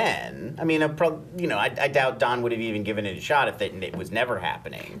back then. I mean, I doubt Don would have even given it a shot if it was never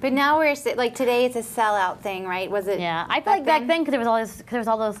happening. But now we're like today, it's a sellout thing, right? Was it? Yeah, I feel like back then because there was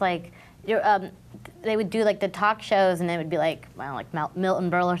all those like. They would do like the talk shows, and it would be like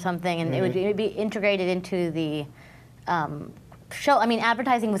Milton Berle or something, and it would be integrated into the. Show. I mean,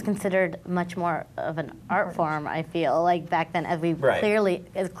 advertising was considered much more of an art form, I feel, like back then, as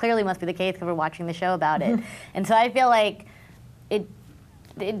clearly must be the case because we're watching the show about it. And so I feel like it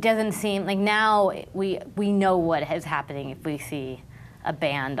doesn't seem like now we know what is happening if we see a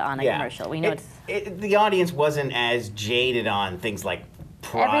band on a commercial. We know the audience wasn't as jaded on things like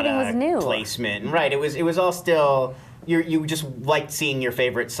product everything was new. Placement. Right. It was all still. You just liked seeing your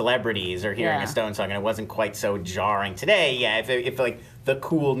favorite celebrities or hearing a Stone song, and it wasn't quite so jarring. Today, if like the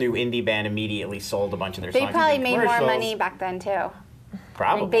cool new indie band immediately sold a bunch of their songs, they probably made more money back then too.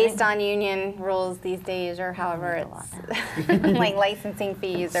 Probably. Like based on union rules these days, or however it's like licensing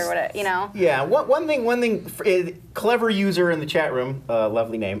fees or whatever, you know. Yeah. One thing. Clever user in the chat room,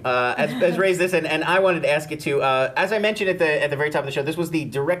 lovely name, has raised this, and I wanted to ask it too. As I mentioned at the very top of the show, this was the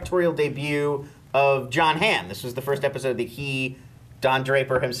directorial debut of Jon Hamm. This was the first episode that Don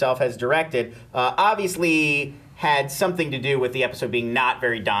Draper himself, has directed. Obviously had something to do with the episode being not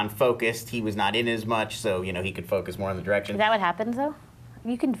very Don focused. He was not in as much, so he could focus more on the direction. Is that what happens though?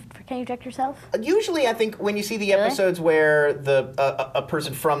 Can you direct yourself? Usually, I think when you see the episodes where a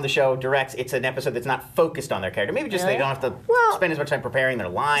person from the show directs, it's an episode that's not focused on their character. Maybe just they don't have to spend as much time preparing their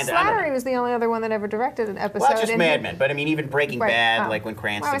lines. Slattery was the only other one that ever directed an episode. Well, that's just Mad Men. But I mean, even Breaking Bad, like when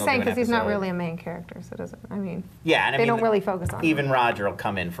Cranston. I was saying because he's not really a main character, so it doesn't. I mean, they don't really focus on. Even Roger will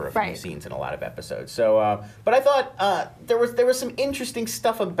come in for a few scenes in a lot of episodes. So, but I thought there was some interesting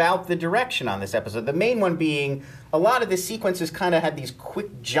stuff about the direction on this episode. The main one being a lot of the sequences kind of had these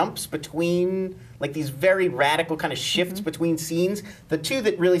quick jumps between, like these very radical kind of shifts between scenes. The two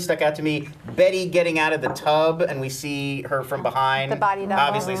that really stuck out to me, Betty getting out of the tub and we see her from behind. The body double.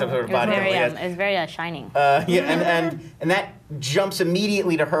 Obviously some sort of body double. It was very Shining. And that jumps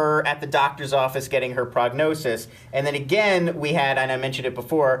immediately to her at the doctor's office getting her prognosis. And then again, we had, and I mentioned it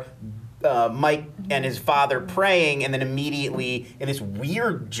before, Mike and his father praying, and then immediately in this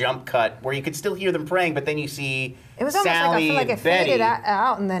weird jump cut where you could still hear them praying, but then you see it was almost Sally like it faded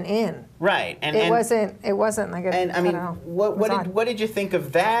out and then in. Right, and it wasn't like a. And I mean, what did you think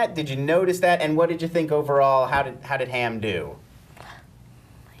of that? Did you notice that? And what did you think overall? How did Hamm do?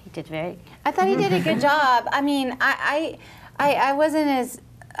 He did very. I thought he did a good job. I mean, I wasn't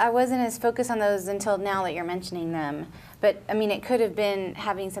as focused on those until now that you're mentioning them. But, I mean, it could have been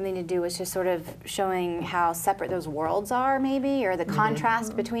having something to do with just sort of showing how separate those worlds are, maybe, or the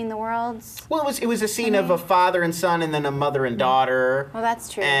contrast between the worlds. Well, it was a scene of a father and son and then a mother and daughter. Well, that's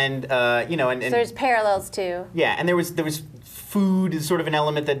true. And, and so there's parallels, too. Yeah, and there was food is sort of an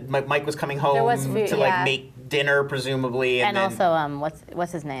element that Mike was coming home to, like, make dinner, presumably. And also,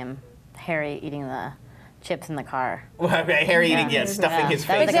 what's his name? Harry eating the chips in the car. Well, Harry eating, stuffing his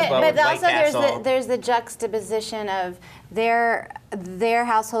face as well with White Castle. But also there's the juxtaposition of their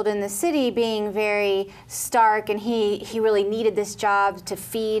household in the city being very stark, and he really needed this job to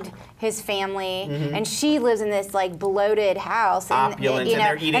feed his family, and she lives in this like bloated house, opulent, and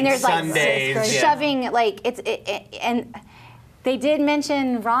they're eating there's sundaes, like shoving like and they did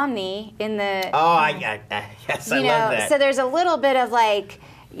mention Romney in the. Oh, yes, I love that. So there's a little bit of like,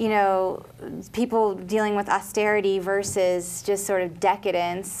 people dealing with austerity versus just sort of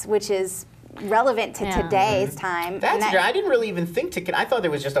decadence, which is relevant to today's time. That's true. I didn't really even think to. I thought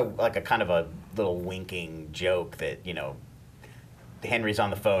there was just a kind of a little winking joke that Henry's on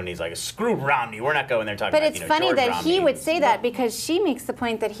the phone. And he's like, "Screw Romney, we're not going there talking." But about, it's funny George that Romney. he would say that because she makes the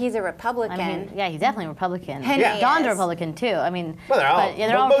point that he's a Republican. I mean, yeah, he's definitely a Republican. Henry Dawn's a is. Republican too. I mean, well, they're all.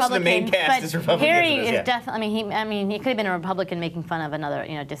 they're all most Republican, of the main cast is Republican. Harry is definitely. I mean, he could have been a Republican making fun of another.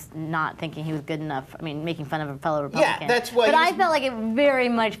 Just not thinking he was good enough. I mean, making fun of a fellow Republican. Yeah, that's what. But I felt like it very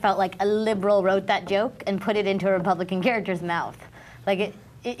much felt like a liberal wrote that joke and put it into a Republican character's mouth. Like it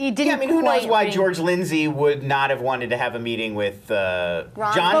didn't. Yeah, I mean, who knows why ring. George Lindsay would not have wanted to have a meeting with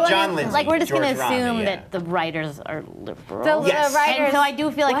John Lindsay? Like we're just going to George assume Romney, that the writers are liberal. Yes. The writers. And so I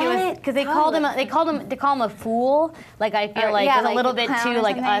do feel like it was because they call him a fool. Like I feel like it was a little bit too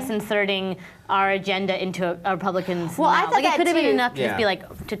like us inserting our agenda into a Republican's Well, I mouth. thought Like it could have been too. enough to just be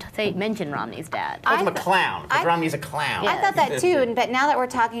like to say mention Romney's dad. Calls him a clown because Romney's a clown. I thought that too, but now that we're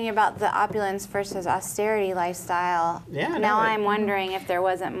talking about the opulence versus austerity lifestyle, now I'm wondering if there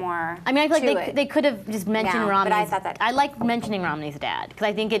wasn't more. I mean, I feel like they could have just mentioned Romney's. But I thought that. I like mentioning Romney's dad because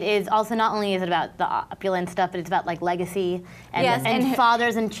I think it is also not only is it about the opulent stuff, but it's about like legacy and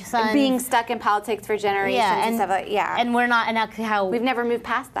fathers and sons being stuck in politics for generations and stuff like And we're not, and actually how we've never moved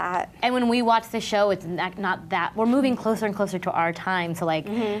past that. And when we watch the show, it's not that we're moving closer and closer to our time. So like,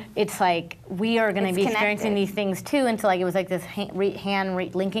 it's like we are going to be experiencing these things too. And so like it was like this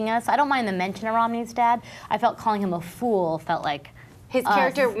hand linking us. I don't mind the mention of Romney's dad. I felt calling him a fool felt like his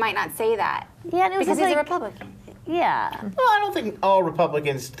character might not say that. Yeah, and it was because he's like, a Republican. Yeah. Well, I don't think all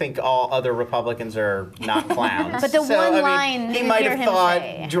Republicans think all other Republicans are not clowns. But the line he might have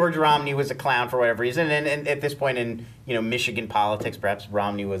thought George Romney was a clown for whatever reason, and at this point in Michigan politics, perhaps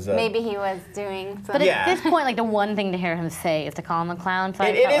Romney was. Maybe he was doing. But at this point, like the one thing to hear him say is to call him a clown. So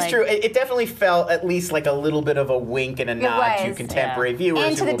it is true. It definitely felt at least like a little bit of a wink and a nod to contemporary viewers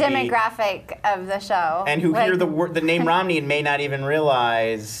and to the demographic of the show, and who hear the name Romney and may not even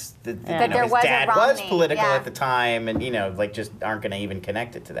realize. That his dad was political at the time, and just aren't going to even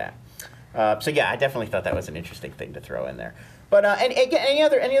connect it to that. So yeah, I definitely thought that was an interesting thing to throw in there. But and again, any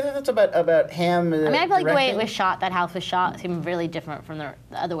other thoughts about Ham? I mean, I feel like the way it was shot, that house was shot, seemed really different from the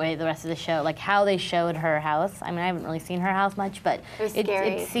other way the rest of the show. Like how they showed her house. I mean, I haven't really seen her house much, but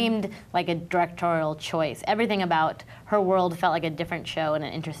it seemed like a directorial choice. Everything about her world felt like a different show in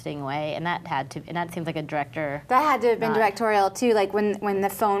an interesting way, and that seems like a director. That had to have been directorial too. Like when the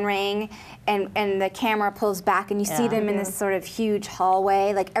phone rang and the camera pulls back and you see them in this sort of huge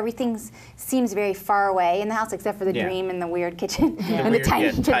hallway. Like everything seems very far away in the house, except for the dream and the weird kitchen and the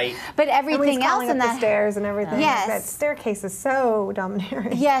tiny kitchen. But everything else in that the stairs and everything. Yes, that staircase is so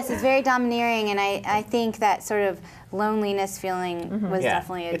domineering. Yes, it's very domineering, and I think that sort of loneliness feeling was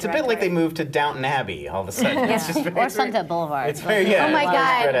definitely It's a bit like they moved to Downton Abbey all of a sudden. It's just or Sunset Boulevard. It's very, oh my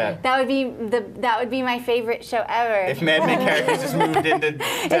God, that would be my favorite show ever. If Mad Men characters just moved into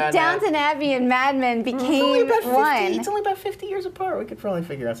Downton Abbey and Mad Men became one. It's only about 50 years apart. We could probably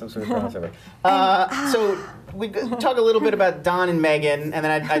figure out some sort of crossover. So we talk a little bit about Don and Megan, and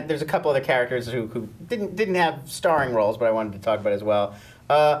then there's a couple other characters who didn't have starring roles, but I wanted to talk about as well.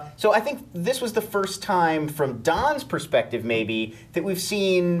 So I think this was the first time, from Don's perspective maybe, that we've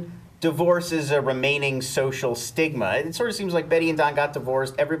seen divorce as a remaining social stigma. It sort of seems like Betty and Don got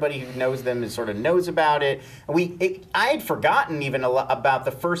divorced. Everybody who knows them sort of knows about it. I had forgotten even about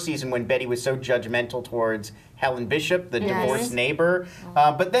the first season when Betty was so judgmental towards Helen Bishop, the divorced neighbor.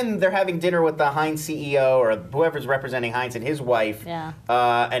 But then they're having dinner with the Heinz CEO or whoever's representing Heinz and his wife. Yeah.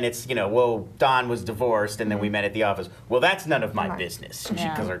 And it's, well, Don was divorced and then we met at the office. Well, that's none of my business. She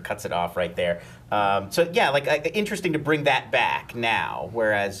cuts it off right there. So yeah, interesting to bring that back now,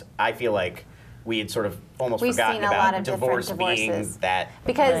 whereas I feel like we had sort of almost forgotten about divorce being that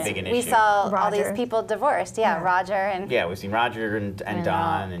big an issue. Because we saw all these people divorced. Yeah, Roger and... Yeah, we've seen Roger and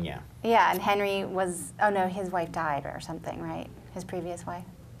Don and Yeah, and Henry was... Oh, no, his wife died or something, right? His previous wife?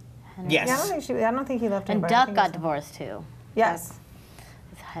 Henry. Yes. Yeah, I don't think he left her. And Duck got divorced, too. Yes.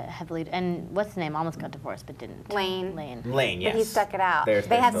 Heavily, and what's his name? Almost got divorced, but didn't. Lane, yes. But he stuck it out.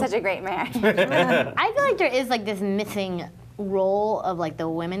 They had such a great marriage. I feel like there is this missing role of the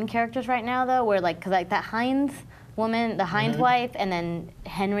women characters right now, though, where because that Heinz woman, the Heinz wife, and then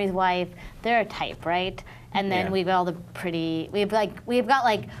Henry's wife, they're a type, right? And then we've got all the pretty. We've got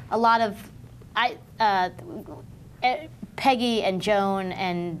a lot of Peggy and Joan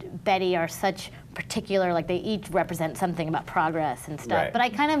and Betty are such particular, they each represent something about progress and stuff. Right. But I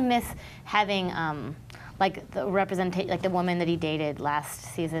kind of miss having like the representation, like the woman that he dated last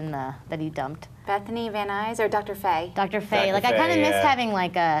season that he dumped. Bethany Van Nuys or Dr. Faye? Dr. Faye. Like I kind of miss having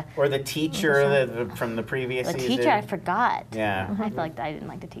like a. Or the teacher from the previous season. The teacher, I forgot. Yeah. I feel like I didn't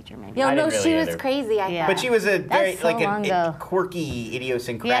like the teacher maybe. No, really she was either. crazy. I But she was a very so a quirky,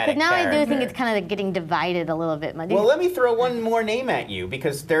 idiosyncratic Yeah, because now character. I do think it's kind of getting divided a little bit. Well, let me throw one more name at you,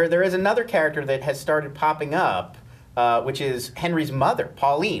 because there is another character that has started popping up, which is Henry's mother,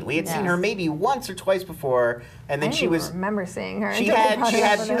 Pauline. We had seen her maybe once or twice before, and then I remember seeing her. She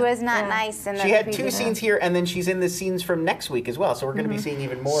was not nice in the She had 2 scenes here, and then she's in the scenes from next week as well. So we're going to be seeing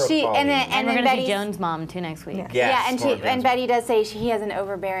even more of Pauline. And we're going to see Joan's mom too next week. Yeah, and Betty does say he has an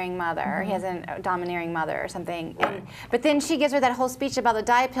overbearing mother, he has a domineering mother or something. Right. But then she gives her that whole speech about the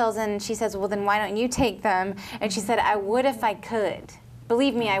diet pills, and she says, well, then why don't you take them? And she said, I would if I could.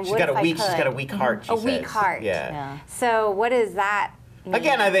 Believe me, I would if I could. She's got a weak heart, she says. Weak heart. Yeah. So what is that?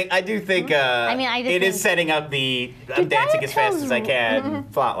 Again, I do think it is setting up the I'm dancing as fast as I can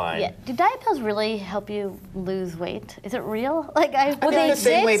plotline. Yeah. Do diet pills really help you lose weight? Is it real? Like I think the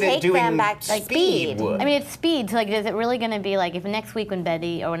same way that doing speed would. I mean, it's speed. So like, is it really going to be like if next week when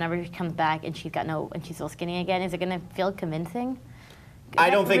Betty or whenever she comes back and she's still skinny again, is it going to feel convincing? I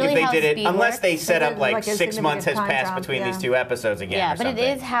don't think really if they did it, unless works? they set up like 6 months has passed between these 2 episodes again. Yeah, or but something.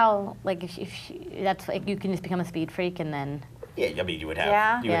 it is how like that's like you can just become a speed freak and then. Yeah, I mean you would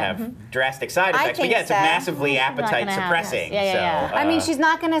have drastic side effects. But think yeah, it's massively appetite suppressing. I mean, she's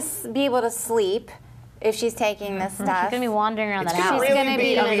not going to be able to sleep if she's taking this stuff. She's going to be wandering around the house. She's going to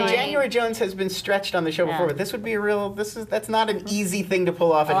be. I mean, January Jones has been stretched on the show before, but this would be that's not an easy thing to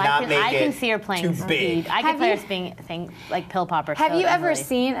pull off and not make it I can see her playing too speed. big. I can play her being like pill popper. Have you ever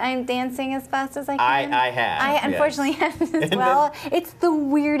seen I'm Dancing as Fast as I Can? I have. I unfortunately have as well. It's the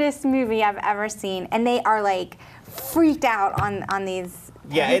weirdest movie I've ever seen, and they are like freaked out on these.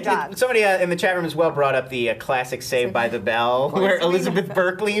 Yeah, somebody in the chat room as well brought up the classic Saved by the Bell, where Elizabeth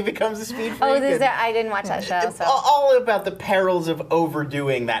Berkley becomes a speed freak. I didn't watch that show. So. All about the perils of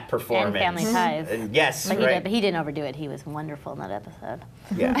overdoing that performance. And Family Ties. Yes, but he didn't overdo it. He was wonderful in that episode.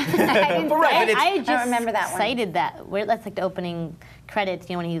 Yeah. I don't remember that one. Cited that. That's like the opening credits.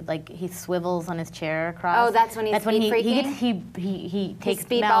 You know when he swivels on his chair across. Oh, that's when he's speed freaking? He takes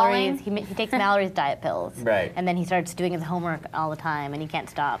Mallory's he takes Mallory's diet pills. Right. And then he starts doing his homework all the time, and he can't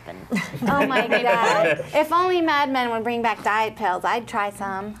stop. And oh my God! If only Mad Men would bring back diet pills, I'd try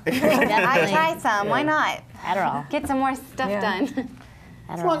some. I'd try some. Why not? Adderall. Get some more stuff done.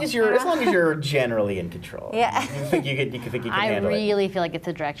 As long as you're generally in control. Yeah. You think you can handle it. I really feel like it's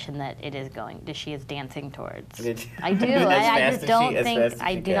the direction that it is going. That she is dancing towards. I do. I just don't think.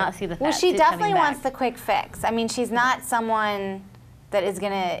 I do not see the. Well, she definitely wants the quick fix. I mean, she's not someone that is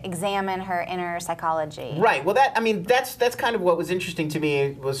going to examine her inner psychology. Right. Well, that's kind of what was interesting to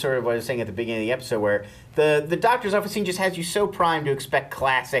me. Was sort of what I was saying at the beginning of the episode, where the doctor's office scene just has you so primed to expect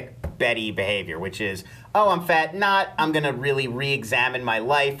classic Betty behavior, which is, oh, I'm fat, I'm going to really re-examine my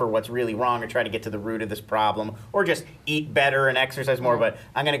life or what's really wrong or try to get to the root of this problem, or just eat better and exercise more, but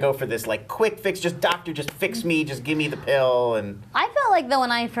I'm going to go for this like quick fix, just fix me, just give me the pill. And I felt like though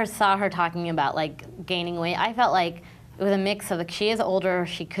when I first saw her talking about like gaining weight, I felt like it was a mix of like she is older,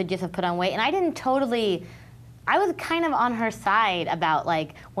 she could just have put on weight, and I was kind of on her side about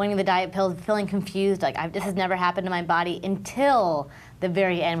like wanting the diet pills, feeling confused, like this has never happened to my body until the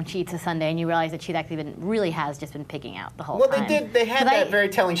very end when she eats a sundae and you realize that she's actually really has just been picking out the whole time. Well, they had that very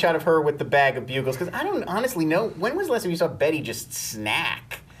telling shot of her with the bag of Bugles, because I don't honestly know, when was the last time you saw Betty just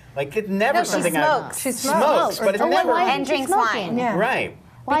snack? Like, it's never something She smokes. But it's never... And drinks wine. Yeah. Right.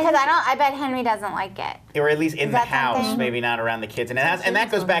 Because I bet Henry doesn't like it. Or at least in the house, something? maybe not around the kids. And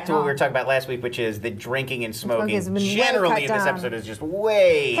that goes back to what we were talking about last week, which is the drinking and smoking generally in this episode is just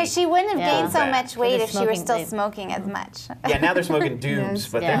way... Because she wouldn't have gained so much weight if she were still smoking as much. Yeah, now they're smoking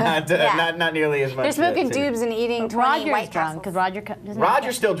doobs, but they're not nearly as much. They're smoking doobs and eating 20 White drunk because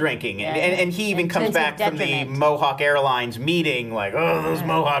Roger's still drinking, and he even comes back from the Mohawk Airlines meeting like, oh, those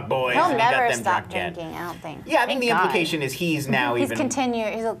Mohawk boys. He'll and he got never them stop drunk drinking, I don't think. Yeah, I think the implication is he's now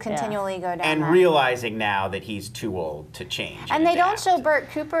he'll continually go down and that. realizing now that he's too old to change. And they don't show Bert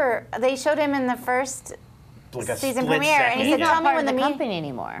Cooper. They showed him in the first season premiere, second, and he said, "Tell me when the company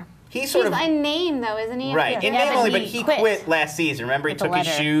anymore." He's sort of a name though, isn't he? Right, in name only, but he quit last season. Remember, he took his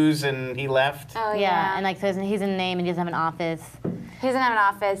shoes and he left. Oh yeah, and like so he's in name and he doesn't have an office. He doesn't have an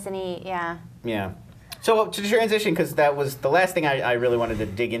office, and Yeah. So to transition, because that was the last thing I really wanted to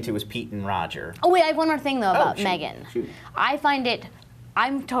dig into was Pete and Roger. Oh wait, I have one more thing though about Megan. Shoot.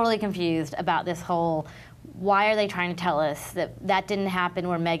 I'm totally confused about this whole. Why are they trying to tell us that didn't happen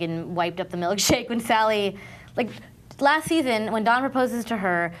where Megan wiped up the milkshake when Sally, like last season, when Dawn proposes to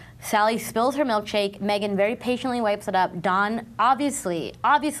her, Sally spills her milkshake. Megan very patiently wipes it up. Dawn obviously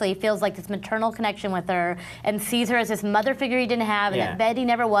feels like this maternal connection with her and sees her as this mother figure he didn't have and that Betty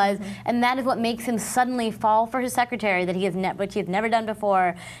never was. And that is what makes him suddenly fall for his secretary which he has never done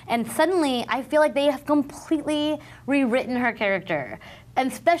before. And suddenly, I feel like they have completely rewritten her character. And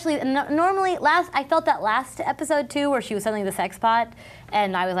especially, normally, I felt that last episode too, where she was suddenly the sex pot,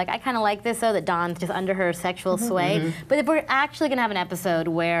 and I was like, I kind of like this though, that Dawn's just under her sexual sway. But if we're actually gonna have an episode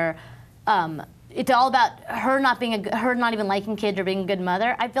where it's all about her not even liking kids or being a good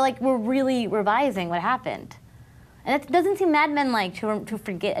mother, I feel like we're really revising what happened, and it doesn't seem Mad Men-like to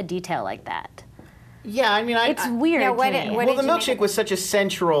forget a detail like that. Yeah, I mean, it's weird. Well, the milkshake was such a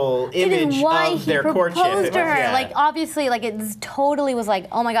central image of their courtship. It proposed to her. Like, obviously, like, it totally was like,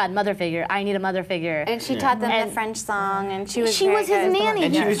 oh my God, mother figure. I need a mother figure. And she taught them the French song, and she was his nanny.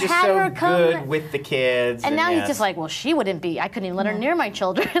 And she was just so good with the kids. And now he's just like, well, she wouldn't be. I couldn't even let her near my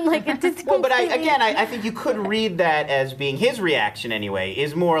children. Like, it's just well, but I think you could read that as being his reaction anyway.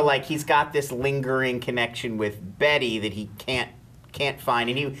 Is more like he's got this lingering connection with Betty that he can't find,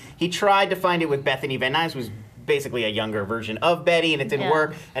 and he tried to find it with Bethany Van Nuys, was basically a younger version of Betty, and it didn't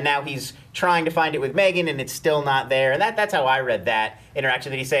work, and now he's trying to find it with Megan, and it's still not there, and that's how I read that interaction,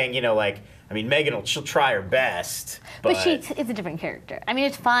 that he's saying, I mean, Megan she'll try her best, but it's a different character. I mean,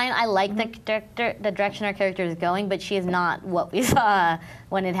 it's fine. I like the direction our character is going, but she is not what we saw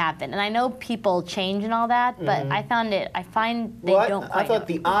when it happened. And I know people change and all that, but I find they don't quite I thought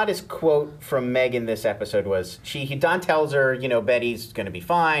the oddest quote from Megan this episode was, Don tells her, Betty's going to be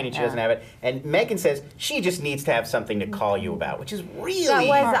fine, and she doesn't have it. And Megan says, she just needs to have something to call you about, which is really that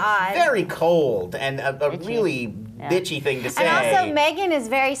was odd. Very cold and a really bitchy thing to say. And also, Megan is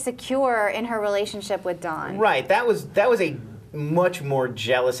very secure in her relationship with Dawn. Right. That was a much more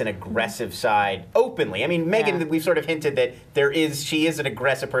jealous and aggressive side openly. I mean, Megan, we've sort of hinted that she is an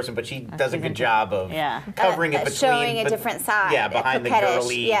aggressive person, but she does a good job of covering it between. Showing a different side. Yeah, behind the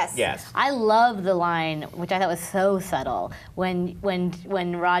girly. Yes. I love the line, which I thought was so subtle, when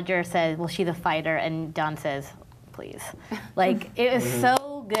Roger says, well, she's a fighter, and Dawn says, please. Like, it was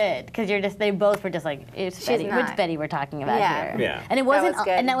so good, because they both were just like, it's Betty. Which Betty we're talking about here? Yeah. And it wasn't,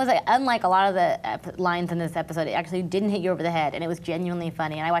 and that was like, unlike a lot of the lines in this episode, it actually didn't hit you over the head, and it was genuinely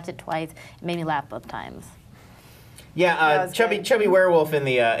funny, and I watched it twice. It made me laugh both times. Yeah, Chubby Werewolf in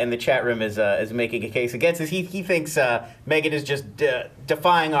the chat room is making a case against this. He thinks Megan is just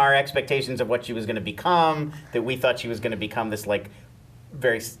defying our expectations of what she was going to become. That we thought she was going to become this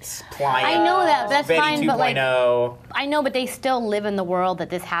very pliant. I know that's Betty fine, 2.0. but I know, but they still live in the world that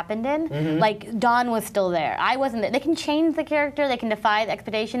this happened in. Like, Dawn was still there. I wasn't there. They can change the character, they can defy the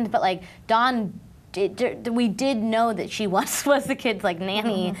expectations, but like Dawn. We did know that she once was the kid's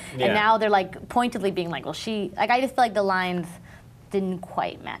nanny, and now they're pointedly being like, well, I just feel like the lines didn't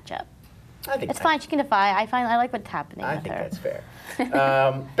quite match up. I think it's fine. She can defy. I like what's happening with her. I think that's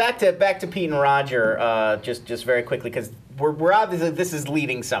fair. Back to Pete and Roger, just very quickly, because we're obviously, this is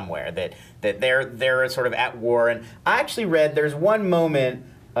leading somewhere, that they're sort of at war. And I actually read there's one moment.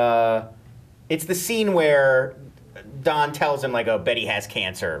 It's the scene where Don tells him, oh, Betty has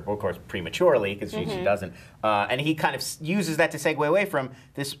cancer, well, of course, prematurely, because she doesn't. And he kind of uses that to segue away from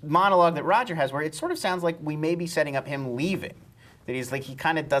this monologue that Roger has, where it sort of sounds like we may be setting up him leaving. That he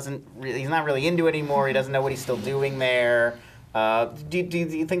kind of doesn't really, he's not really into it anymore, he doesn't know what he's still doing there. Do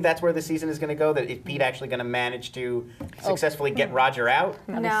you think that's where the season is going to go? That is Pete actually going to manage to successfully get Roger out?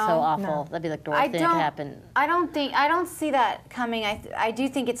 That'd be so awful. No. That'd be the worst thing that could happen. I don't see that coming. I do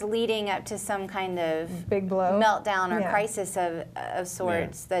think it's leading up to some kind of big blow, meltdown or crisis of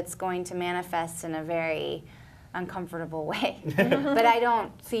sorts that's going to manifest in a very uncomfortable way. But I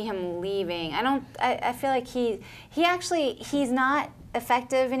don't see him leaving. I feel like he's not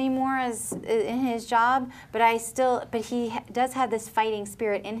effective anymore in his job, but he does have this fighting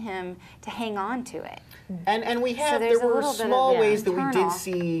spirit in him to hang on to it. And we have, there were small ways that we did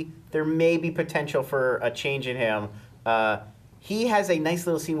see there may be potential for a change in him. He has a nice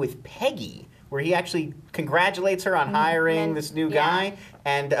little scene with Peggy where he actually congratulates her on hiring this new guy,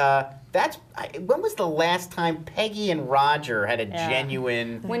 and when was the last time Peggy and Roger had a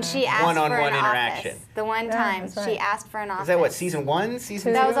genuine when she asked one-on-one for an interaction? Office. The one time she asked for an office. Is that what, season 1?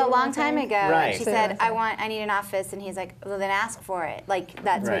 Season 2? That was a long time ago. Right. She said, I need an office, and he's like, well, then ask for it. Like,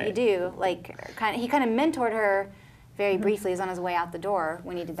 that's what you do. Like, he kind of mentored her very briefly. He was on his way out the door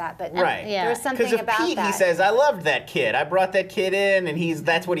when he did that, but right. there was something about that. Because of Pete, he says, I loved that kid. I brought that kid in, and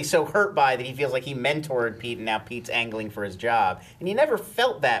that's what he's so hurt by, that he feels like he mentored Pete, and now Pete's angling for his job. And he never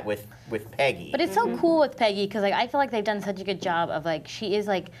felt that with Peggy. But it's so cool with Peggy, because like I feel like they've done such a good job of like, she is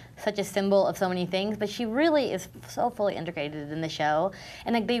like such a symbol of so many things, but she really is so fully integrated in the show.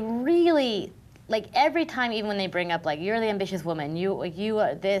 And like they really, like every time, even when they bring up like, you're the ambitious woman, you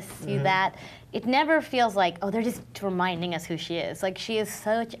are this, you that, it never feels like, oh, they're just reminding us who she is. Like she is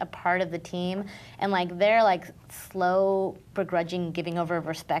such a part of the team, and like they're like slow, begrudging giving over of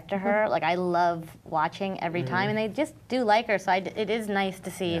respect to her. Like I love watching every time, and they just do like her. So it is nice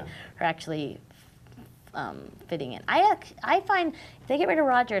to see her actually fitting in. I find if they get rid of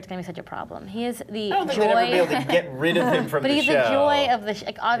Roger, it's going to be such a problem. He is the I don't think joy. they'd ever be able to get rid of him from but the show. he's the joy of the show.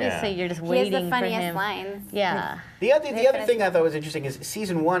 Like, obviously, you're just waiting for him. He has the funniest lines. Yeah. The other thing I thought was interesting is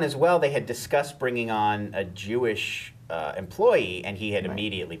season 1 as well, they had discussed bringing on a Jewish employee, and he had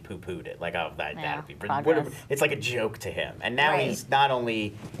immediately poo-pooed it. Like, oh, that'd be it's like a joke to him. And now he's not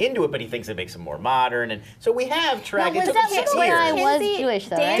only into it, but he thinks it makes him more modern. And so we have tracked. Was it took him that 6 when years. I was Jewish,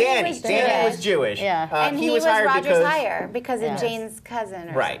 though, right? Danny was Jewish. Yeah. And he was hired Roger's hire because of Jane's cousin.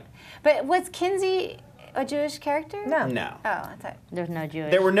 Or right. Something. But was Kinsey a Jewish character? No. No. Oh, I thought. There's no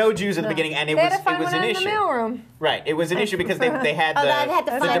Jewish. There were no Jews at the beginning, and it They was had to find an one in issue. the mailroom. Right, it was an issue because they had to the find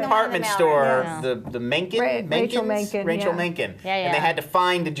the one in department the mailroom. store, Yeah. the Mencken, Rachel Menckens? Mencken, Rachel yeah. Mencken, Yeah, and they yeah. had to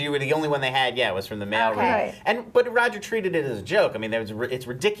find a Jew. The only one they had, was from the mailroom. Okay. And but Roger treated it as a joke. I mean, it's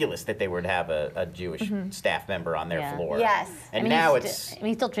ridiculous that they would have a Jewish staff member on their floor. Yes. And I mean, now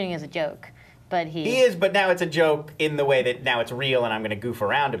he's still treating it as a joke. But he is, but now it's a joke in the way that now it's real, and I'm going to goof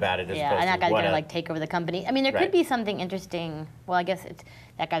around about it. As yeah, opposed and that to guy's what gonna like take over the company. I mean, there Right. could be something interesting. Well, I guess it's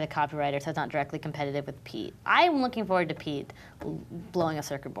that guy's a copywriter, so it's not directly competitive with Pete. I'm looking forward to Pete blowing a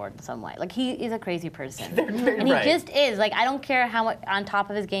circuit board in some way. Like he is a crazy person, and he just is. Like I don't care how much on top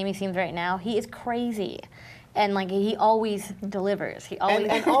of his game he seems right now. He is crazy. And like he always delivers. He always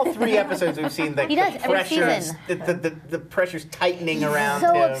and all 3 episodes we've seen the pressures, the pressure's tightening around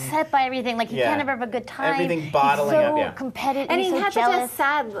so him. upset by everything. Like he can't ever have a good time. Everything bottling he's so up. competitive. And he's he so had jealous.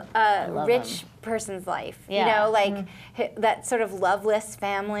 such a sad, rich person's life. Yeah. You know, like that sort of loveless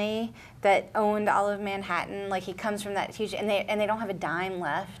family that owned all of Manhattan. Like he comes from that huge, and they don't have a dime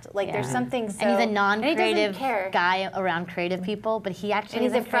left. Like there's something so. And he's a non-creative care. guy around creative people, but he actually And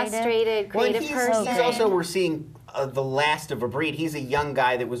he's a isn't creative. frustrated creative person. He's also, we're seeing the last of a breed. He's a young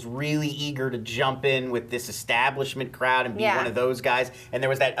guy that was really eager to jump in with this establishment crowd and be one of those guys. And there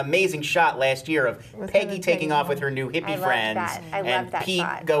was that amazing shot last year of Peggy taking off with her new hippie friends, and Pete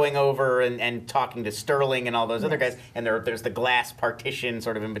going over and talking to Sterling and all those other guys. And there's the glass partition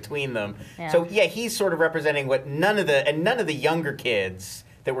sort of in between them. Yeah. So he's sort of representing what none of the younger kids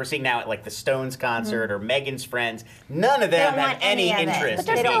that we're seeing now at like the Stones concert or Megan's friends, none of them have any interest But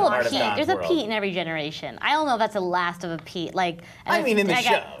there's in being still part a of Pete. Don's There's a world. Pete in every generation. I don't know if that's the last of a Pete. Like I mean, in the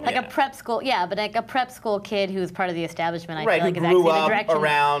show, like a prep school, but like a prep school kid who's part of the establishment. I feel like who is grew actually the up direction.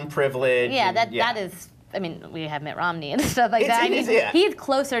 around privilege. Yeah, and, that is. I mean, we have Mitt Romney and stuff like that. I mean, he's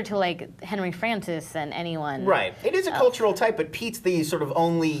closer to like Henry Francis than anyone. Right. It is a cultural type, but Pete's the sort of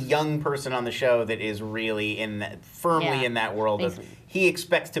only young person on the show that is really firmly in that world of he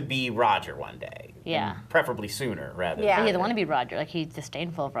expects to be Roger one day. Yeah. Preferably sooner rather. Yeah. He doesn't want to be Roger. Like he's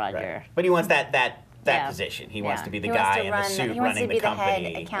disdainful of Roger. Right. But he wants that position. He wants to be the guy in the suit running the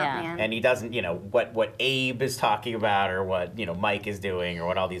company. Head account man. And he doesn't, what Abe is talking about or what, Mike is doing or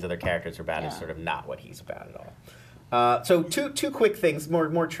what all these other characters are about is sort of not what he's about at all. So two quick things,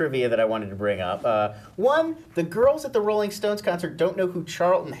 more trivia that I wanted to bring up. One, the girls at the Rolling Stones concert don't know who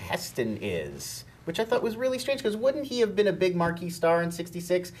Charlton Heston is, which I thought was really strange, because wouldn't he have been a big marquee star in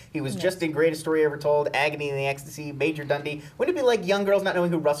 '66? He was just in Greatest Story Ever Told, Agony and the Ecstasy, Major Dundee. Wouldn't it be like young girls not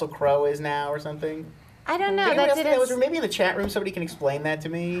knowing who Russell Crowe is now or something? I don't know. Maybe in the chat room somebody can explain that to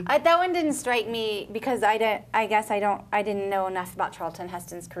me. That one didn't strike me because I didn't know enough about Charlton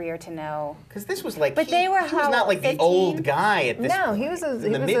Heston's career to know. Because this was like, but he was not like 15? the old guy at this. No, he was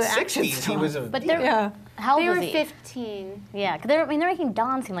in the mid '60s. He was a. But how old they was were he? 15. Yeah, because they're making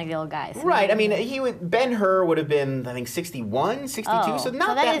Don seem like the old guys. Right. I mean, Ben-Hur would have been, I think, 61, 62, so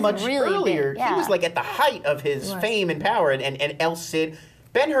not that much really earlier. He was like at the height of his fame and power, and El Cid.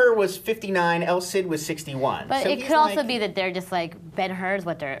 Ben-Hur was 59, El Cid was 61. But so it could also be that they're just like, Ben-Hur is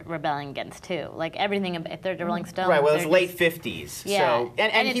what they're rebelling against too. Like everything, if they're the Rolling Stones. Right, well, it's late 50s. Yeah. So,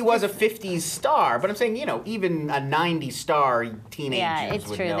 and he was a 50s star, but I'm saying, even a 90s star teenagers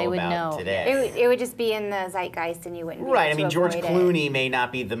would know about today. It would just be in the zeitgeist and you wouldn't be Right, able I mean, to George avoid Clooney may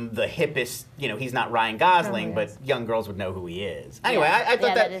not be the hippest, he's not Ryan Gosling, but young girls would know who he is. Anyway, I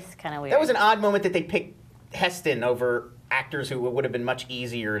thought that is kind of weird. That was an odd moment that they picked Heston over actors who would have been much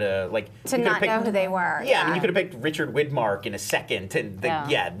easier to not know who they were. Yeah, I mean, you could have picked Richard Widmark in a second, and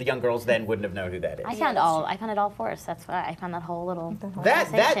the young girls then wouldn't have known who that is. I found it all forced. That's why I found that whole little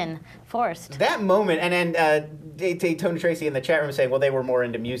conversation forced. That moment, and then Tony Tracy in the chat room saying, well, they were more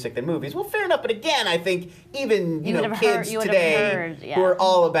into music than movies. Well, fair enough, but again, I think even kids today who are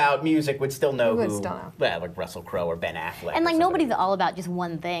all about music would still know who, like Russell Crowe or Ben Affleck. And nobody's all about just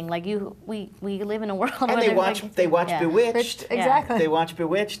one thing. Like we live in a world and where they watch Bewitched. Exactly. They watched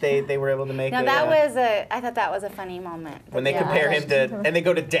Bewitched. They were able to make. Now I thought that was a funny moment when they compare him to, and they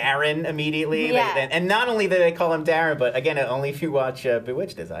go to Darren immediately. Yeah. And not only do they call him Darren, but again, only if you watch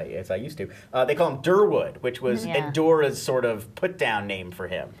Bewitched, as I used to, they call him Durwood, which was Dora's sort of put down name for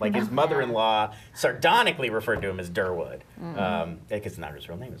him. Like his mother-in-law sardonically referred to him as Durwood, because it's not his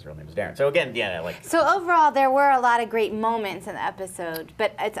real name. His real name is Darren. So again, So overall, there were a lot of great moments in the episode,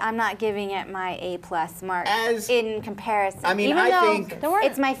 but I'm not giving it my A+ mark in comparison. I mean, I think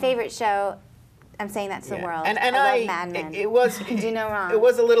it's my favorite show. I'm saying that to the world. And I love Mad Men. It was you can do no wrong. It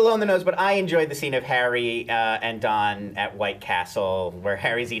was a little on the nose, but I enjoyed the scene of Harry and Don at White Castle, where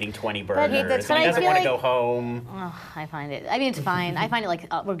Harry's eating 20 burgers. He doesn't want to go home. Oh, I find it. I mean, it's fine. I find it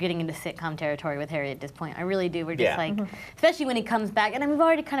like we're getting into sitcom territory with Harry at this point. I really do. We're just especially when he comes back, and we've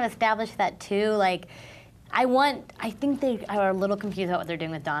already kind of established that too. Like, I think they are a little confused about what they're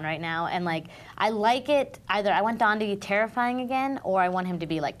doing with Don right now, and I like it. Either I want Don to be terrifying again, or I want him to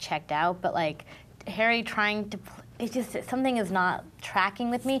be checked out. But Harry trying to, it's just something is not tracking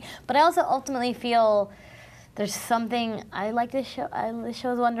with me. But I also ultimately feel there's something, I like this show, this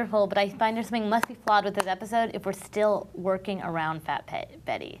show is wonderful, but I find there's something must be flawed with this episode if we're still working around Fat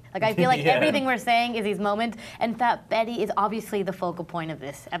Betty. I feel like everything we're saying is these moments, and Fat Betty is obviously the focal point of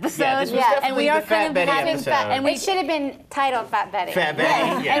this episode. Yeah, this was definitely and we are the Fat Betty having episode. and it should have been titled Fat Betty. Fat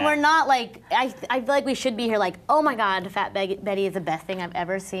Betty, And we're not I feel like we should be here oh my God, Fat Betty is the best thing I've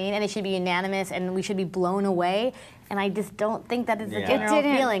ever seen, and it should be unanimous, and we should be blown away. And I just don't think that is the general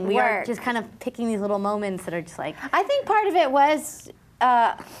feeling. We are just kind of picking these little moments that are just I think part of it was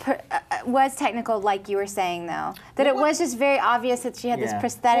technical, like you were saying, though. That it was just very obvious that she had this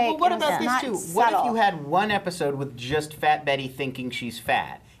prosthetic. Well, what about this too? Subtle. What if you had one episode with just Fat Betty thinking she's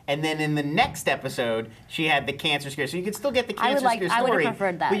fat, and then in the next episode she had the cancer scare? So you could still get the cancer scare story. I would have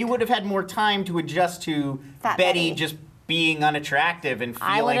preferred that. But you would have had more time to adjust to Betty just being unattractive and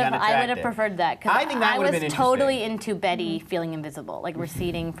feeling unattractive. I would have preferred that, because I think that would have been interesting. totally into Betty feeling invisible,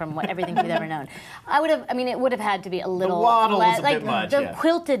 receding from everything she's ever known. It would have had to be a little the waddle less, was a bit much, the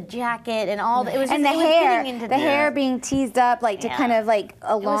quilted jacket and all that. It was just, and the hair being teased up to kind of elongate.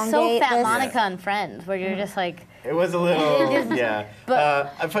 It was so Fat Monica on Friends, where you're just It was a little,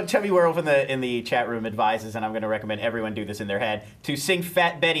 I put Chubby Werewolf in the chat room advises, and I'm going to recommend everyone do this in their head, to sing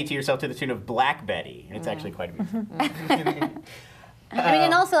Fat Betty to yourself to the tune of Black Betty. It's actually quite amusing.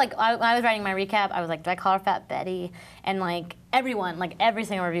 and also, I was writing my recap, I was like, do I call her Fat Betty? And everyone, every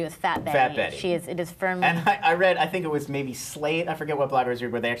single review is Fat Betty. Fat Betty. It is firmly. And I read, I think it was maybe Slate, I forget what blog I was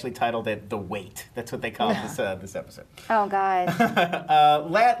reading, where they actually titled it The Wait. That's what they called this episode. Oh, God.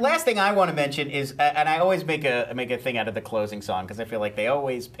 Last thing I want to mention is, and I always make a thing out of the closing song, because I feel like they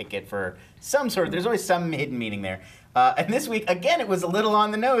always pick it for some there's always some hidden meaning there. And this week, again, it was a little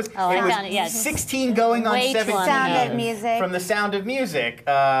on the nose. Oh, it was 16 going on 17. Sound of Music. From The Sound of Music.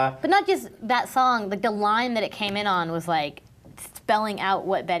 But not just that song, the line that it came in on was spelling out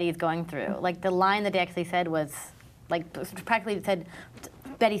what Betty is going through. The line that they actually said was practically said,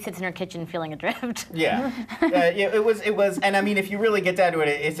 Betty sits in her kitchen feeling adrift. Yeah, it was, and I mean, if you really get down to it,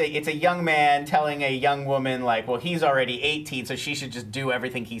 it's a young man telling a young woman well, he's already 18, so she should just do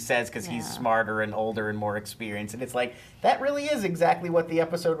everything he says because he's smarter and older and more experienced, and it's that really is exactly what the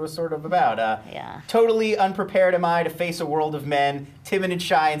episode was sort of about. Totally unprepared am I to face a world of men. Timid and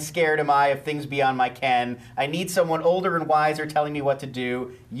shy and scared am I of things beyond my ken. I need someone older and wiser telling me what to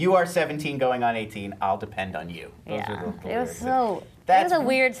do. You are 17 going on 18. I'll depend on you. Those are the it was lyrics. so. It was a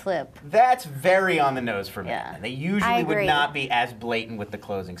weird slip. That's very on the nose for me. Yeah. They usually would not be as blatant with the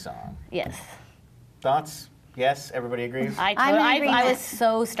closing song. Yes. Thoughts? Yes? Everybody agrees? I was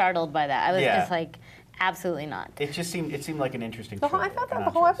so startled by that. I was just absolutely not. It just seemed like an interesting choice. I thought that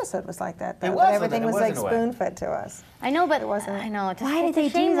the whole episode was like that, though. It was. Everything was spoon-fed to us. I know, but it wasn't. I know. Why did they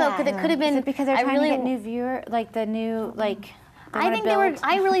do that? Because it could have been. Is it because they're trying to get new viewer, the new,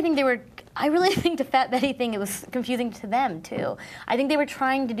 I really think they were I really think the Fat Betty thing, it was confusing to them too. I think they were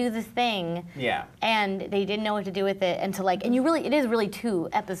trying to do this thing, and they didn't know what to do with it, and so like, and it is really 2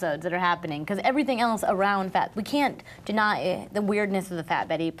 episodes that are happening because everything else around we can't deny the weirdness of the Fat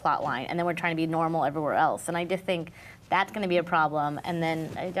Betty plot line, and then we're trying to be normal everywhere else, and I just think that's going to be a problem, and then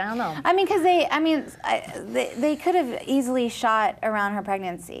I don't know. I mean, because they could have easily shot around her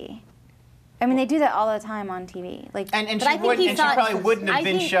pregnancy. I mean, they do that all the time on TV. Like, and she probably wouldn't have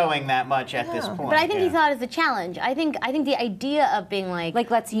been showing that much at this point. But I think he saw it as a challenge. I think the idea of being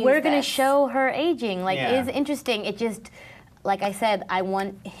like let's use we're going to show her aging is interesting. It just, like I said, I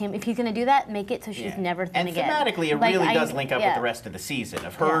want him, if he's going to do that, make it so she's never thin again. And thematically, it really does link up with the rest of the season,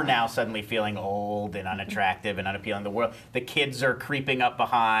 of her now suddenly feeling old and unattractive and unappealing. The kids are creeping up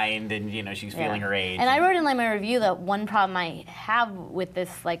behind, and she's feeling her age. And I wrote in my review that one problem I have with this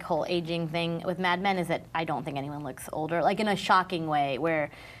whole aging thing with Mad Men is that I don't think anyone looks older, in a shocking way,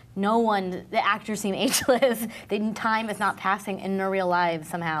 where the actors seem ageless. Time is not passing in their real lives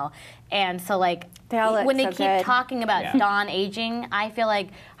somehow. And so when they keep talking about Don aging, I feel like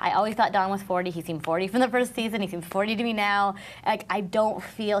I always thought Don was 40. He seemed 40 from the first season. He seems 40 to me now. I don't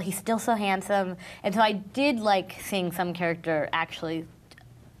feel he's still so handsome. And so I did like seeing some character actually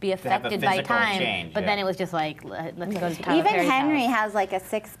be affected by time. But then it was just let's go to Tyler Even Perry's Henry house. has a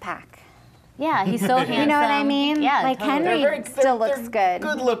 6-pack. Yeah, he's so handsome. You know what I mean? Yeah, totally. Henry still looks good.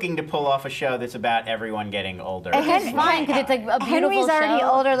 Good looking to pull off a show that's about everyone getting older. It's fine because it's a beautiful Henry's show. already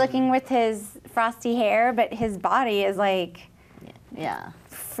older looking with his frosty hair, but his body is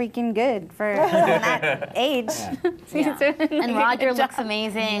freaking good for that age. And Roger looks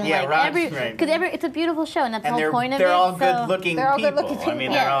amazing. Yeah, Roger. Because it's a beautiful show, and that's the whole point of it. They're all good-looking people. I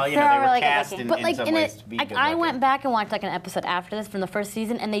mean, they're all, they were cast in some ways to be good-looking. I went back and watched an episode after this from the first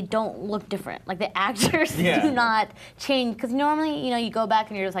season, and they don't look different. The actors do not change. Because normally, you go back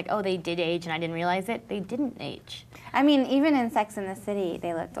and you're just like, oh, they did age, and I didn't realize it. They didn't age. I mean, even in Sex and the City,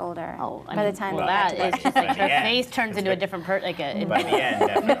 they looked older. By the time they got to it's just her face turns into a different person, by the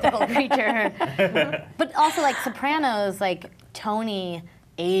end, mythical creature. But also, Sopranos, Tony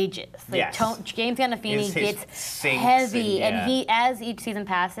ages. James Gandolfini gets heavy, and he, as each season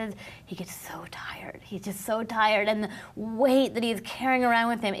passes, he gets so tired. He's just so tired, and the weight that he's carrying around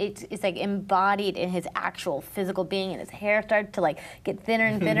with him, it's embodied in his actual physical being, and his hair starts to get thinner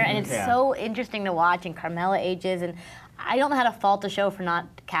and thinner, and it's so interesting to watch. And Carmela ages, and I don't know how to fault the show for not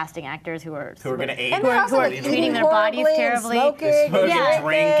casting actors who are going to age, who are treating their bodies terribly, smoking,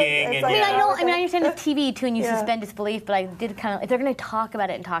 drinking. I understand it's TV too, and you suspend disbelief, but I did kind of. If they're going to talk about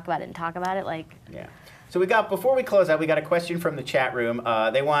it and talk about it and talk about it, Yeah. So before we close out, we got a question from the chat room.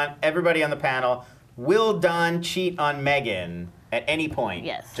 They want everybody on the panel. Will Don cheat on Megan at any point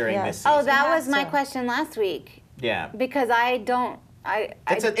during this season? Oh, that was my question last week. Yeah. Because I don't.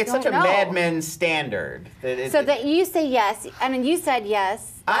 It's such a Mad Men standard. That you say yes, and you said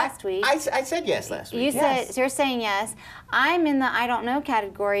yes last week. I said yes last week. So you're saying yes. I'm in the I don't know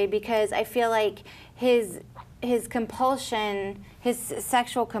category because I feel like his compulsion, his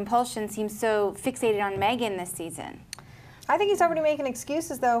sexual compulsion, seems so fixated on Megan this season. I think he's already making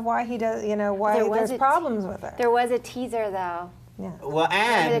excuses though of why he does, why there's problems with her. There was a teaser though. Yeah. Well,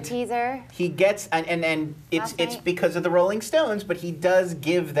 and the teaser. He gets and it's because of the Rolling Stones, but he does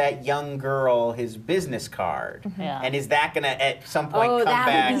give that young girl his business card. And is that going to at some point come back?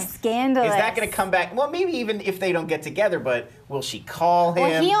 Oh, that would be scandalous. Is that going to come back? Well, maybe even if they don't get together, but will she call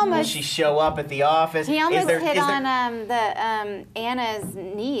him? Will she show up at the office? He almost hit on Anna's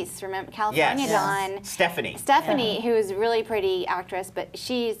niece, remember California Dawn. Stephanie, who is a really pretty actress, but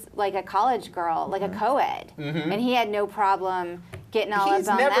she's like a college girl, like a co-ed, and he had no problem getting all up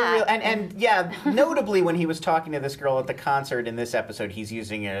on that. And notably when he was talking to this girl at the concert in this episode, he's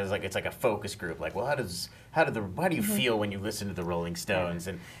using it as it's like a focus group. Well, how do you feel when you listen to the Rolling Stones?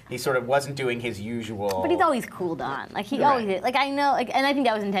 And he sort of wasn't doing his usual. But he's always cooled on. He always is. I know. And I think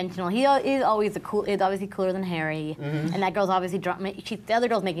that was intentional. He is always He's obviously cooler than Harry. And that girl's obviously the other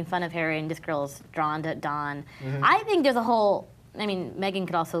girl's making fun of Harry, and this girl's drawn to Don. I think there's a whole. I mean, Megan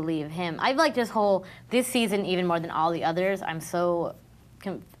could also leave him. I like this season even more than all the others. I'm so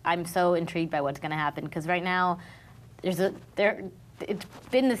intrigued by what's going to happen because right now, it's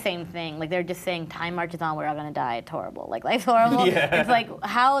been the same thing. They're just saying time marches on. We're all going to die. It's horrible. Life's horrible. It's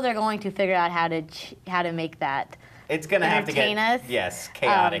how they're going to figure out how to make that. It's going to have to get us.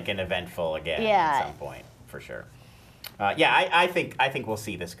 Chaotic and eventful again at some point for sure. I think we'll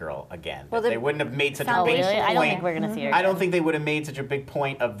see this girl again. Well, they wouldn't have made such a big point. I don't think we're going to see her again. I don't think they would have made such a big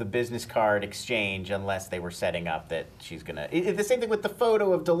point of the business card exchange unless they were setting up that she's going to... It's the same thing with the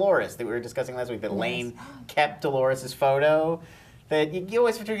photo of Dolores that we were discussing last week, that Lane kept Dolores' photo. that you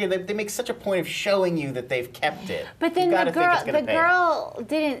always forget. They make such a point of showing you that they've kept it. But then the girl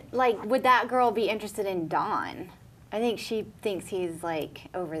didn't, like, would that girl be interested in Don? I think she thinks he's, like,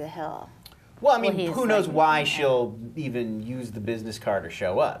 over the hill. Well, I mean, who knows why she'll even use the business card or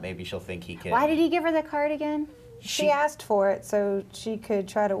show up. Maybe she'll think he can. Why did he give her the card again? She asked for it so she could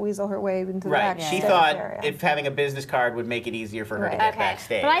try to weasel her way into the backstage She thought area. if having a business card would make it easier for her to get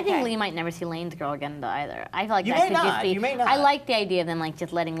backstage. But I think Lee might never see Lane's girl again either. I feel like you that may could not. just be. You may not. I like the idea of them like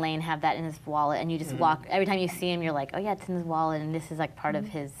just letting Lane have that in his wallet, and you just walk every time you see him. You're like, oh yeah, it's in his wallet, and this is like part of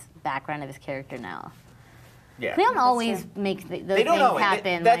his background of his character now. Yeah. They don't always make those things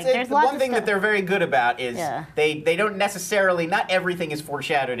happen. That's like, the one thing that they're very good about is they don't necessarily, not everything is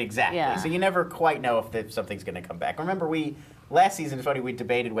foreshadowed exactly. Yeah. So you never quite know if something's going to come back. Remember, last season, it's funny, we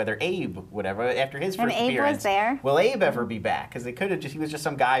debated whether Abe would ever, after his first appearance. Abe was there. Will Abe ever be back? Because they could have he was just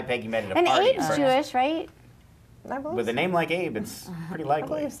some guy Peggy met at a party. And Abe's Jewish, right? I believe With a name like Abe, it's pretty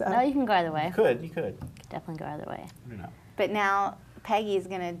likely. I believe so. No, you can go either way. You could. Definitely go either way. I don't know. But now Peggy's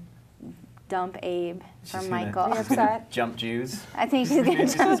going to dump Abe from Michael. Be upset. Jump Jews. I think she's going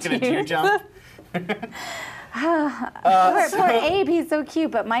to jump She's going to Jew jump. Poor Abe, he's so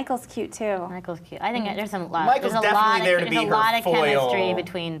cute, but Michael's cute too. Michael's cute. I think there's a lot. Michael's there's a definitely lot there of, to be there's a her lot of foil. chemistry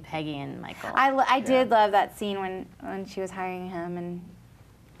between Peggy and Michael. I did love that scene when she was hiring him, and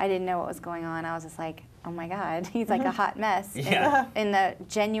I didn't know what was going on. I was just like, oh my God, he's like a hot mess in the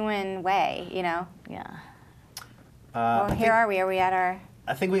genuine way, you know? Yeah. Well, here are we. Are we at our...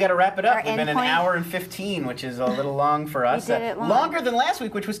 I think we got to wrap it up. Our We've been an endpoint? hour and 15, which is a little long for us. We did it long. Longer than last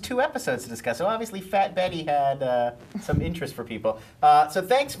week, which was 2 episodes to discuss. So obviously, Fat Betty had some interest for people. So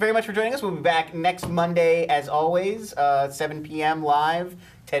thanks very much for joining us. We'll be back next Monday, as always, 7 p.m. live.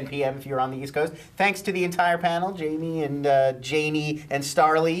 10 p.m. if you're on the East Coast. Thanks to the entire panel, Jamie and Janie and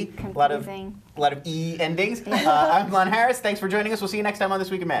Starlee. A lot of E endings. I'm Lon Harris. Thanks for joining us. We'll see you next time on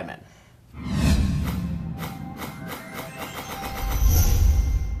This Week in Mad Men.